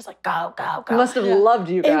Sia are just like, go, go, go. Must have loved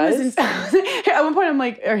you guys. It was at one point I'm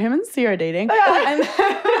like, are him and Sia dating? And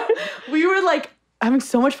we were like having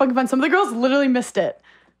so much fucking fun. Some of the girls literally missed it.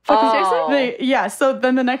 Seriously? So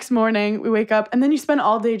then the next morning we wake up and then you spend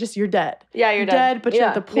all day just, you're dead. Yeah, you're dead. But you're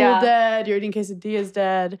at the pool dead, you're eating quesadillas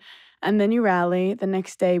dead. And then you rally. The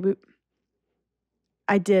next day,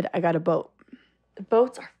 I got a boat.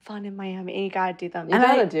 Boats are fun in Miami, and you gotta do them. We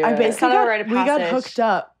got hooked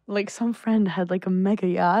up. Like some friend had like a mega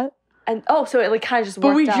yacht. And so it like kind of just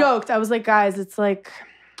worked But we out. joked. I was like, guys, it's like,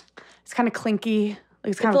 it's kind of clinky.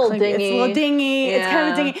 Like it's kind of clinky. Dingy. It's a little dingy. Yeah. It's kind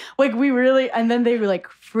of dingy. Like we really, and then they were like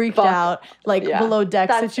freaked out, like below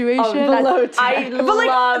deck situation. Below deck. I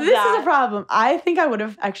love this is a problem. I think I would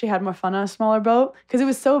have actually had more fun on a smaller boat because it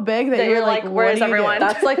was so big that you're like, where's everyone?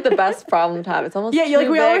 That's like the best problem to have. It's almost like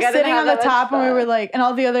we all were sitting on the top and we fun. were like, and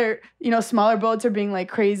all the other smaller boats are being like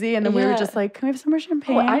crazy, and then we were just like, can we have some more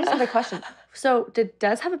champagne? I just have a question. So did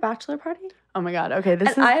Des have a bachelor party? Oh my God. Okay,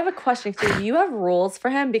 I have a question. So do you have rules for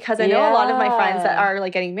him? Because I know a lot of my friends that are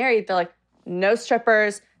like getting married, they're like, no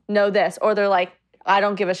strippers, no this. Or they're like, I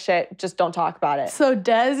don't give a shit, just don't talk about it. So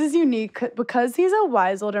Des is unique because he's a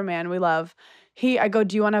wise older man we love. I go,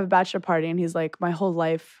 do you want to have a bachelor party? And he's like, my whole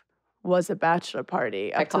life was a bachelor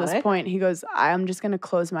party up to this point. He goes, I'm just going to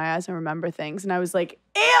close my eyes and remember things. And I was like,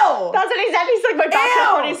 ew! That's what he said. He's like, my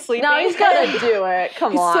bachelor party's sleeping. No, he's got to do it.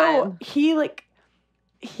 Come on. So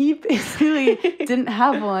he basically didn't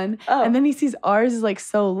have one. And then he sees ours is like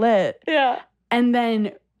so lit. Yeah. And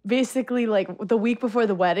then basically like the week before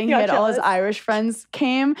the wedding, he had all his Irish friends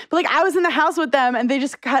came. But like I was in the house with them and they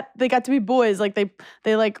got to be boys. Like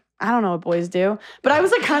they like, I don't know what boys do. But I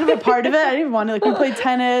was like kind of a part of it. I didn't want to we played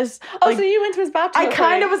tennis. So you went to his bachelor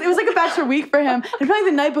party. It was like a bachelor week for him. And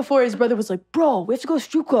probably the night before his brother was like, bro, we have to go to a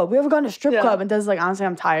strip club. We haven't gone to a strip club. And Des like, honestly,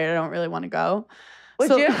 I'm tired. I don't really want to go.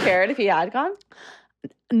 Would you have cared if he had gone?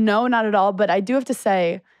 No, not at all. But I do have to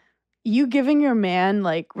say, you giving your man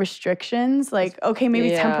like restrictions, like, okay,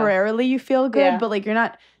 maybe temporarily you feel good, but like you're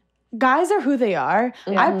not, guys are who they are.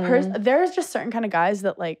 There's just certain kind of guys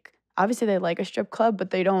that like, obviously they like a strip club, but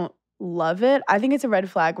they don't love it. I think it's a red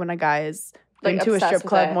flag when a guy is like to a strip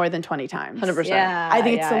club more than 20 times. 100%. Yeah, I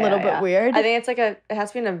think it's a little bit weird. I think it's like it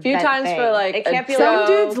has to be an event few times thing. for like it can't be some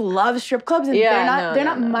dudes love strip clubs and they're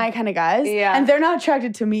not my kind of guys. Yeah. And they're not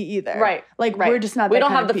attracted to me either. Right. Like we're just not we that don't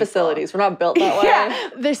kind have of the people. facilities. We're not built that way. Yeah.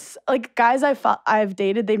 There's like guys I've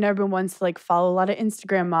dated, they've never been ones to like follow a lot of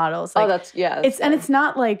Instagram models. Like, it's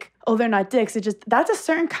not like, oh, they're not dicks. It just, that's a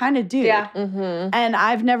certain kind of dude. Yeah.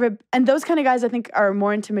 And those kind of guys I think are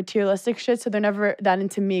more into materialistic shit, so they're never that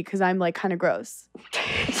into me because I'm like kind of gross.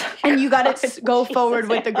 And you got to go forward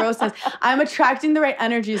with the grossness. I'm attracting the right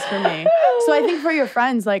energies for me. So I think for your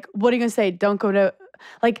friends, like, what are you going to say? Don't go to,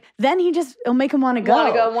 like, then it'll make him want to go.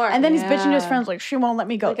 Want to go more. And then he's bitching to his friends, like, she won't let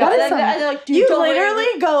me go. Like, That is something. You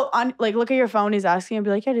literally go on, like, look at your phone, he's asking, and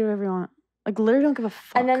be like, yeah, do whatever you want. Like, literally don't give a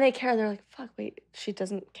fuck. And then they care. They're like, fuck, wait, she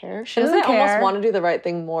doesn't care? She doesn't care. Almost want to do the right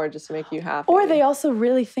thing more just to make you happy. Or they also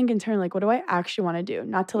really think in turn, like, what do I actually want to do?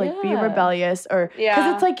 Not to, like, be rebellious or...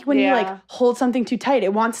 Because it's like when you, like, hold something too tight,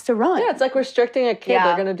 it wants to run. Yeah, it's like restricting a kid.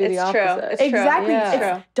 They're going to do the opposite. It's exactly.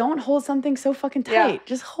 True. It's, don't hold something so fucking tight. Yeah.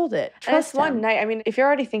 Just hold it. Trust one night. I mean, if you're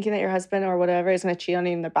already thinking that your husband or whatever is going to cheat on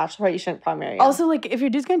you in the bachelor party, you shouldn't probably marry him. Also, like, if your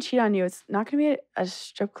dude's going to cheat on you, it's not going to be a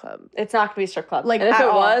strip club. It's not going to be a strip club. Like, and if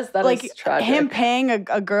it was, that like, is tragic. Him paying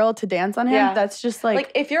a girl to dance on him, that's just like...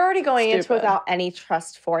 Like, if you're already going into it without any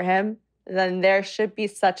trust for him, then there should be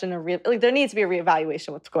there needs to be a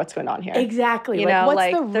reevaluation with what's going on here. Exactly. You like, know, what's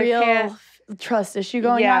like, the real trust issue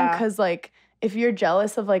going on? Because, like, if you're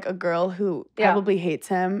jealous of like a girl who probably hates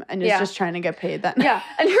him and is just trying to get paid, then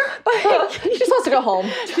and she's supposed to go home.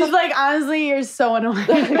 She's like, honestly, you're so annoying.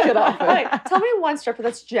 Get off it. Like, tell me one stripper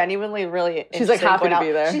that's genuinely really she's like happy to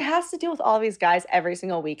be there. She has to deal with all these guys every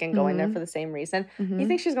single week and going there for the same reason. You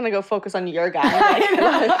think she's gonna go focus on your guy? Like,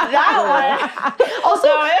 that one. Also,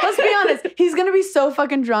 let's be honest, he's gonna be so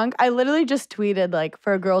fucking drunk. I literally just tweeted like,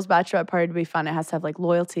 for a girl's bachelorette party to be fun, it has to have like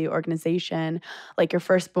loyalty, organization, like your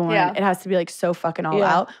firstborn. It has to be like so fucking all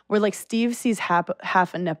out. Where like Steve sees half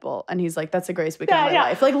a nipple and he's like, that's the greatest weekend of my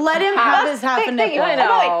life. Like let him have his half a nipple. I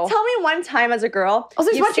know. Tell me one time as a girl.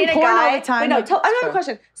 Also, he's watching porn all the time. Wait, no, I have a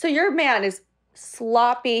question. So your man is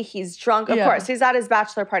sloppy, he's drunk, of course. He's at his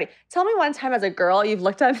bachelor party. Tell me one time as a girl you've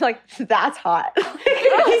looked at him like, that's hot. He's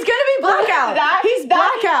gonna be blackout. He's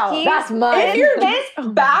blackout. That's mine. His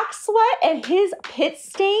back sweat and his pit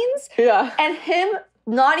stains and him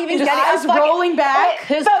not even his getting eyes rolling back.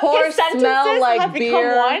 His pores smell like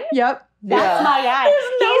beer. One. Yep. That's my guy.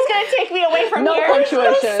 He's going to take me away from here.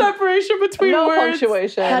 Punctuation. There's no separation between words.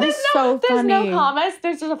 Punctuation. That is so funny. There's no commas.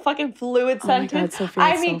 There's just a fucking fluid sentence. God, Sophie,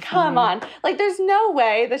 I mean, so come on. Like, there's no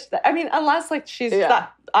way that I mean, unless like she's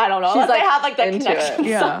that, I don't know. She's like, they have like that connection.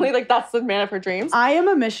 Suddenly, like that's the man of her dreams. I am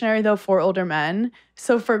a missionary though for older men.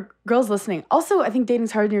 So for girls listening, also I think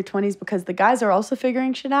dating's hard in your 20s because the guys are also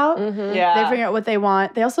figuring shit out. They're figuring out what they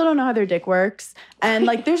want. They also don't know how their dick works. And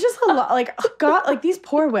like there's just a lot like God, like these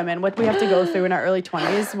poor women, what we have to go through in our early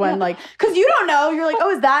 20s when like, cause you don't know, you're like, oh,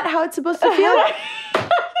 is that how it's supposed to feel?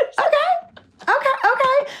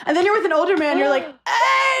 Okay. And then you're with an older man, you're like, hey,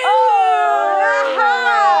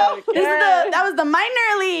 that was the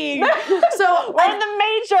minor league. So we're in the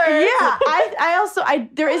major. Yeah. I also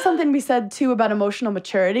there is something to be said too about emotional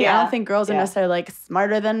maturity. I don't think girls are necessarily like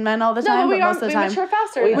smarter than men all the time, but most of the time mature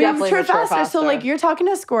faster. We mature faster. So like you're talking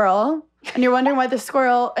to a squirrel and you're wondering why the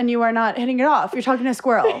squirrel and you are not hitting it off. You're talking to a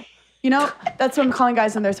squirrel. You know, that's what I'm calling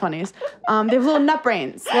guys in their 20s. They have little nut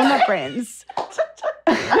brains.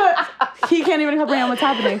 He can't even comprehend what's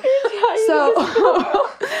happening. So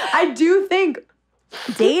I do think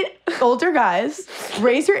date older guys,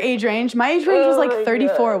 raise your age range. My age range was like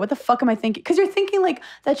 34. What the fuck am I thinking? Because you're thinking like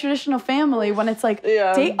that traditional family when it's like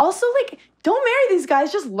date. Also like don't marry these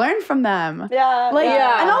guys. Just learn from them.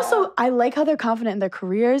 And also I like how they're confident in their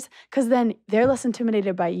careers because then they're less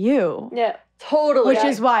intimidated by you. Yeah. Totally. Which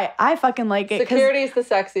is why I fucking like it. Security is the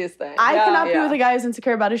sexiest thing. I cannot be with a guy who's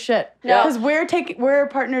insecure about his shit. Because we're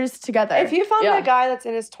partners together. If you found a guy that's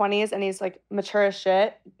in his 20s and he's like mature as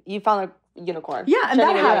shit, you found a unicorn. Yeah, and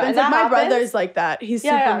that happens. Like my brother's like that. He's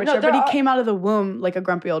super mature, but he came out of the womb like a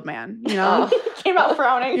grumpy old man, you know? He came out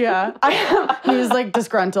frowning. He was like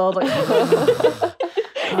disgruntled. Like,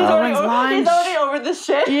 he's already over this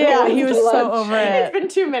shit. Yeah, he was so over it. It's been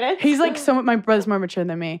 2 minutes. He's like my brother's more mature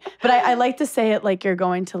than me. But I like to say it like you're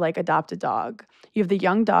going to like adopt a dog. You have the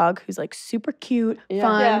young dog who's like super cute,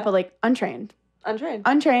 fun, but like untrained.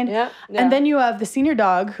 Yeah. And then you have the senior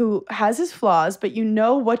dog who has his flaws, but you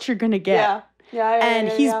know what you're going to get. And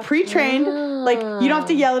he's pre-trained. Like you don't have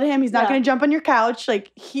to yell at him. He's not going to jump on your couch.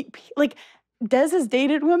 Like Des has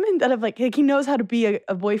dated women that have like he knows how to be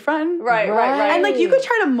a boyfriend. Right. And like you could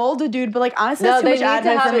try to mold a dude, but like honestly, that's too much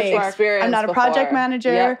admin for me. I'm not a project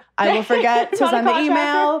manager. I will forget to send the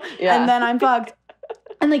email, and then I'm fucked.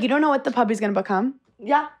 And like you don't know what the puppy's gonna become.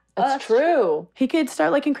 Yeah, that's true. He could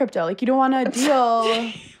start like in crypto. Like you don't want to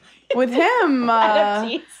deal with him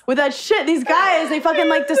with that shit. These guys, they fucking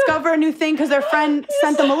like discover a new thing because their friend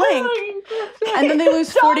sent them a link, and then they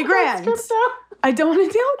lose 40 grand. I don't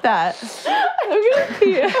want to deal with that. I'm gonna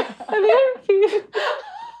pee.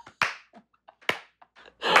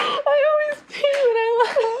 I always pee when I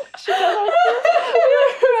laugh. She does.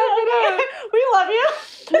 We love you.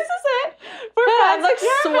 This is it. We're I'm like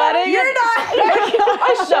sweating. You're not.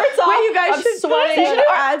 My shirt's off. Wait, you guys I'm should sweating. You should do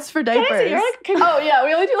ads for diapers. Oh yeah,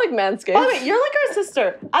 we only do like Manscaped. Oh wait, you're like our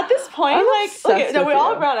sister. At this point, I'm like obsessed no, we with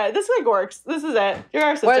all you. run it. This like works. This is it. You're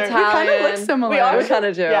our sister. We're Italian. We kind of look similar. We kind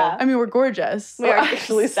of do. Yeah. I mean, we're gorgeous. We are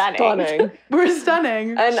actually stunning. We're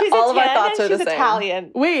stunning. And she's all Italian of our thoughts are the she's same.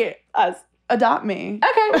 Italian. Wait, Us. adopt me.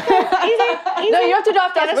 Okay. Easy. No, you have to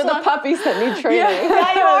adopt us. We're the puppies that need training.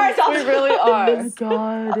 Yeah, you are. We really are. Oh my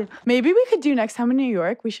God. Maybe we could do next time in New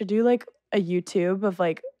York, we should do like a YouTube of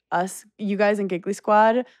like us, you guys in Giggly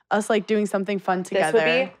Squad, us like doing something fun together. This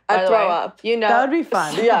would be, I'd throw up. You know. That would be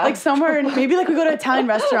fun. Yeah. Like somewhere, maybe like we go to an Italian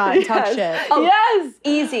restaurant and talk shit. Oh, yes.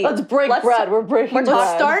 Easy. Let's break bread. We're breaking bread.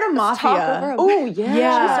 Let's start a mafia. Oh, yeah.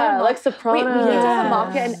 Yeah. Like Sopranos. Wait, we need to have a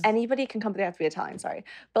mafia and anybody can come. They have to be Italian, sorry.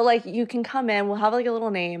 But like you can come in, we'll have like a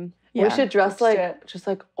little name. Yeah. We should dress just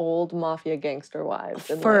like old mafia gangster wives.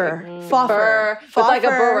 And fur. Fur. With like a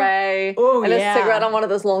beret. Ooh, and a cigarette on one of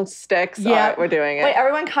those long sticks. Yeah. All right, we're doing it. Wait,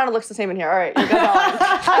 everyone kind of looks the same in here. All right, you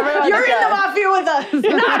guys on. You're in the mafia with us.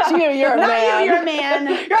 Not you, you're a man. Not you, you're a man.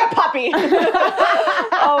 You're a puppy.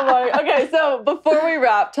 Oh my. Okay, so before we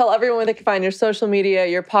wrap, tell everyone where they can find your social media,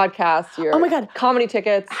 your podcast, your comedy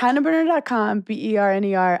tickets. HannahBerner.com,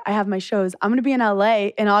 BERNER. I have my shows. I'm going to be in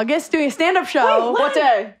LA in August doing a stand-up show. What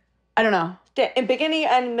day? I don't know. In beginning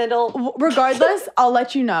and middle. Regardless, I'll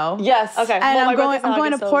let you know. Yes. Okay. And I'm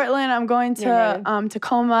going to Portland. I'm going to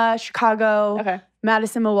Tacoma, Chicago,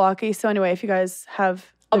 Madison, Milwaukee. So anyway, if you guys have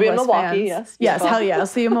I'll be in Milwaukee, yes. Yes, hell yeah. I'll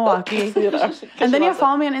see you in Milwaukee. And then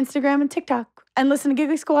follow me on Instagram and TikTok. And listen to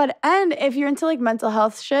Giggly Squad. And if you're into like mental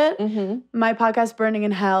health shit, my podcast Berning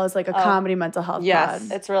In Hell is like a comedy mental health pod.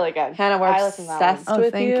 It's really good. Hannah, we're obsessed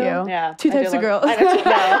with thank you. Yeah. Two types of girls. I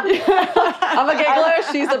know, I'm a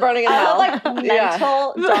giggler. She's the Burning In Hell. I love like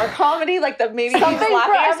mental dark comedy, like the maybe he's laughing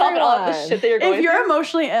at yourself and all the shit that you're going through. If you're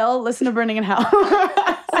emotionally ill, listen to Berning In Hell.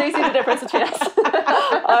 So you see the difference between us.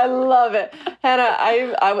 I love it. Hannah,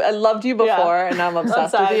 I loved you before and now I'm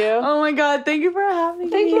obsessed with you. Oh my God, thank you for having me.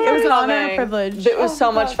 Thank you for It was an honor coming. and a privilege. It was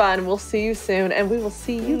so much fun. We'll see you soon and we will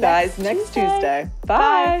see you guys next Tuesday.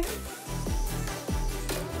 Bye.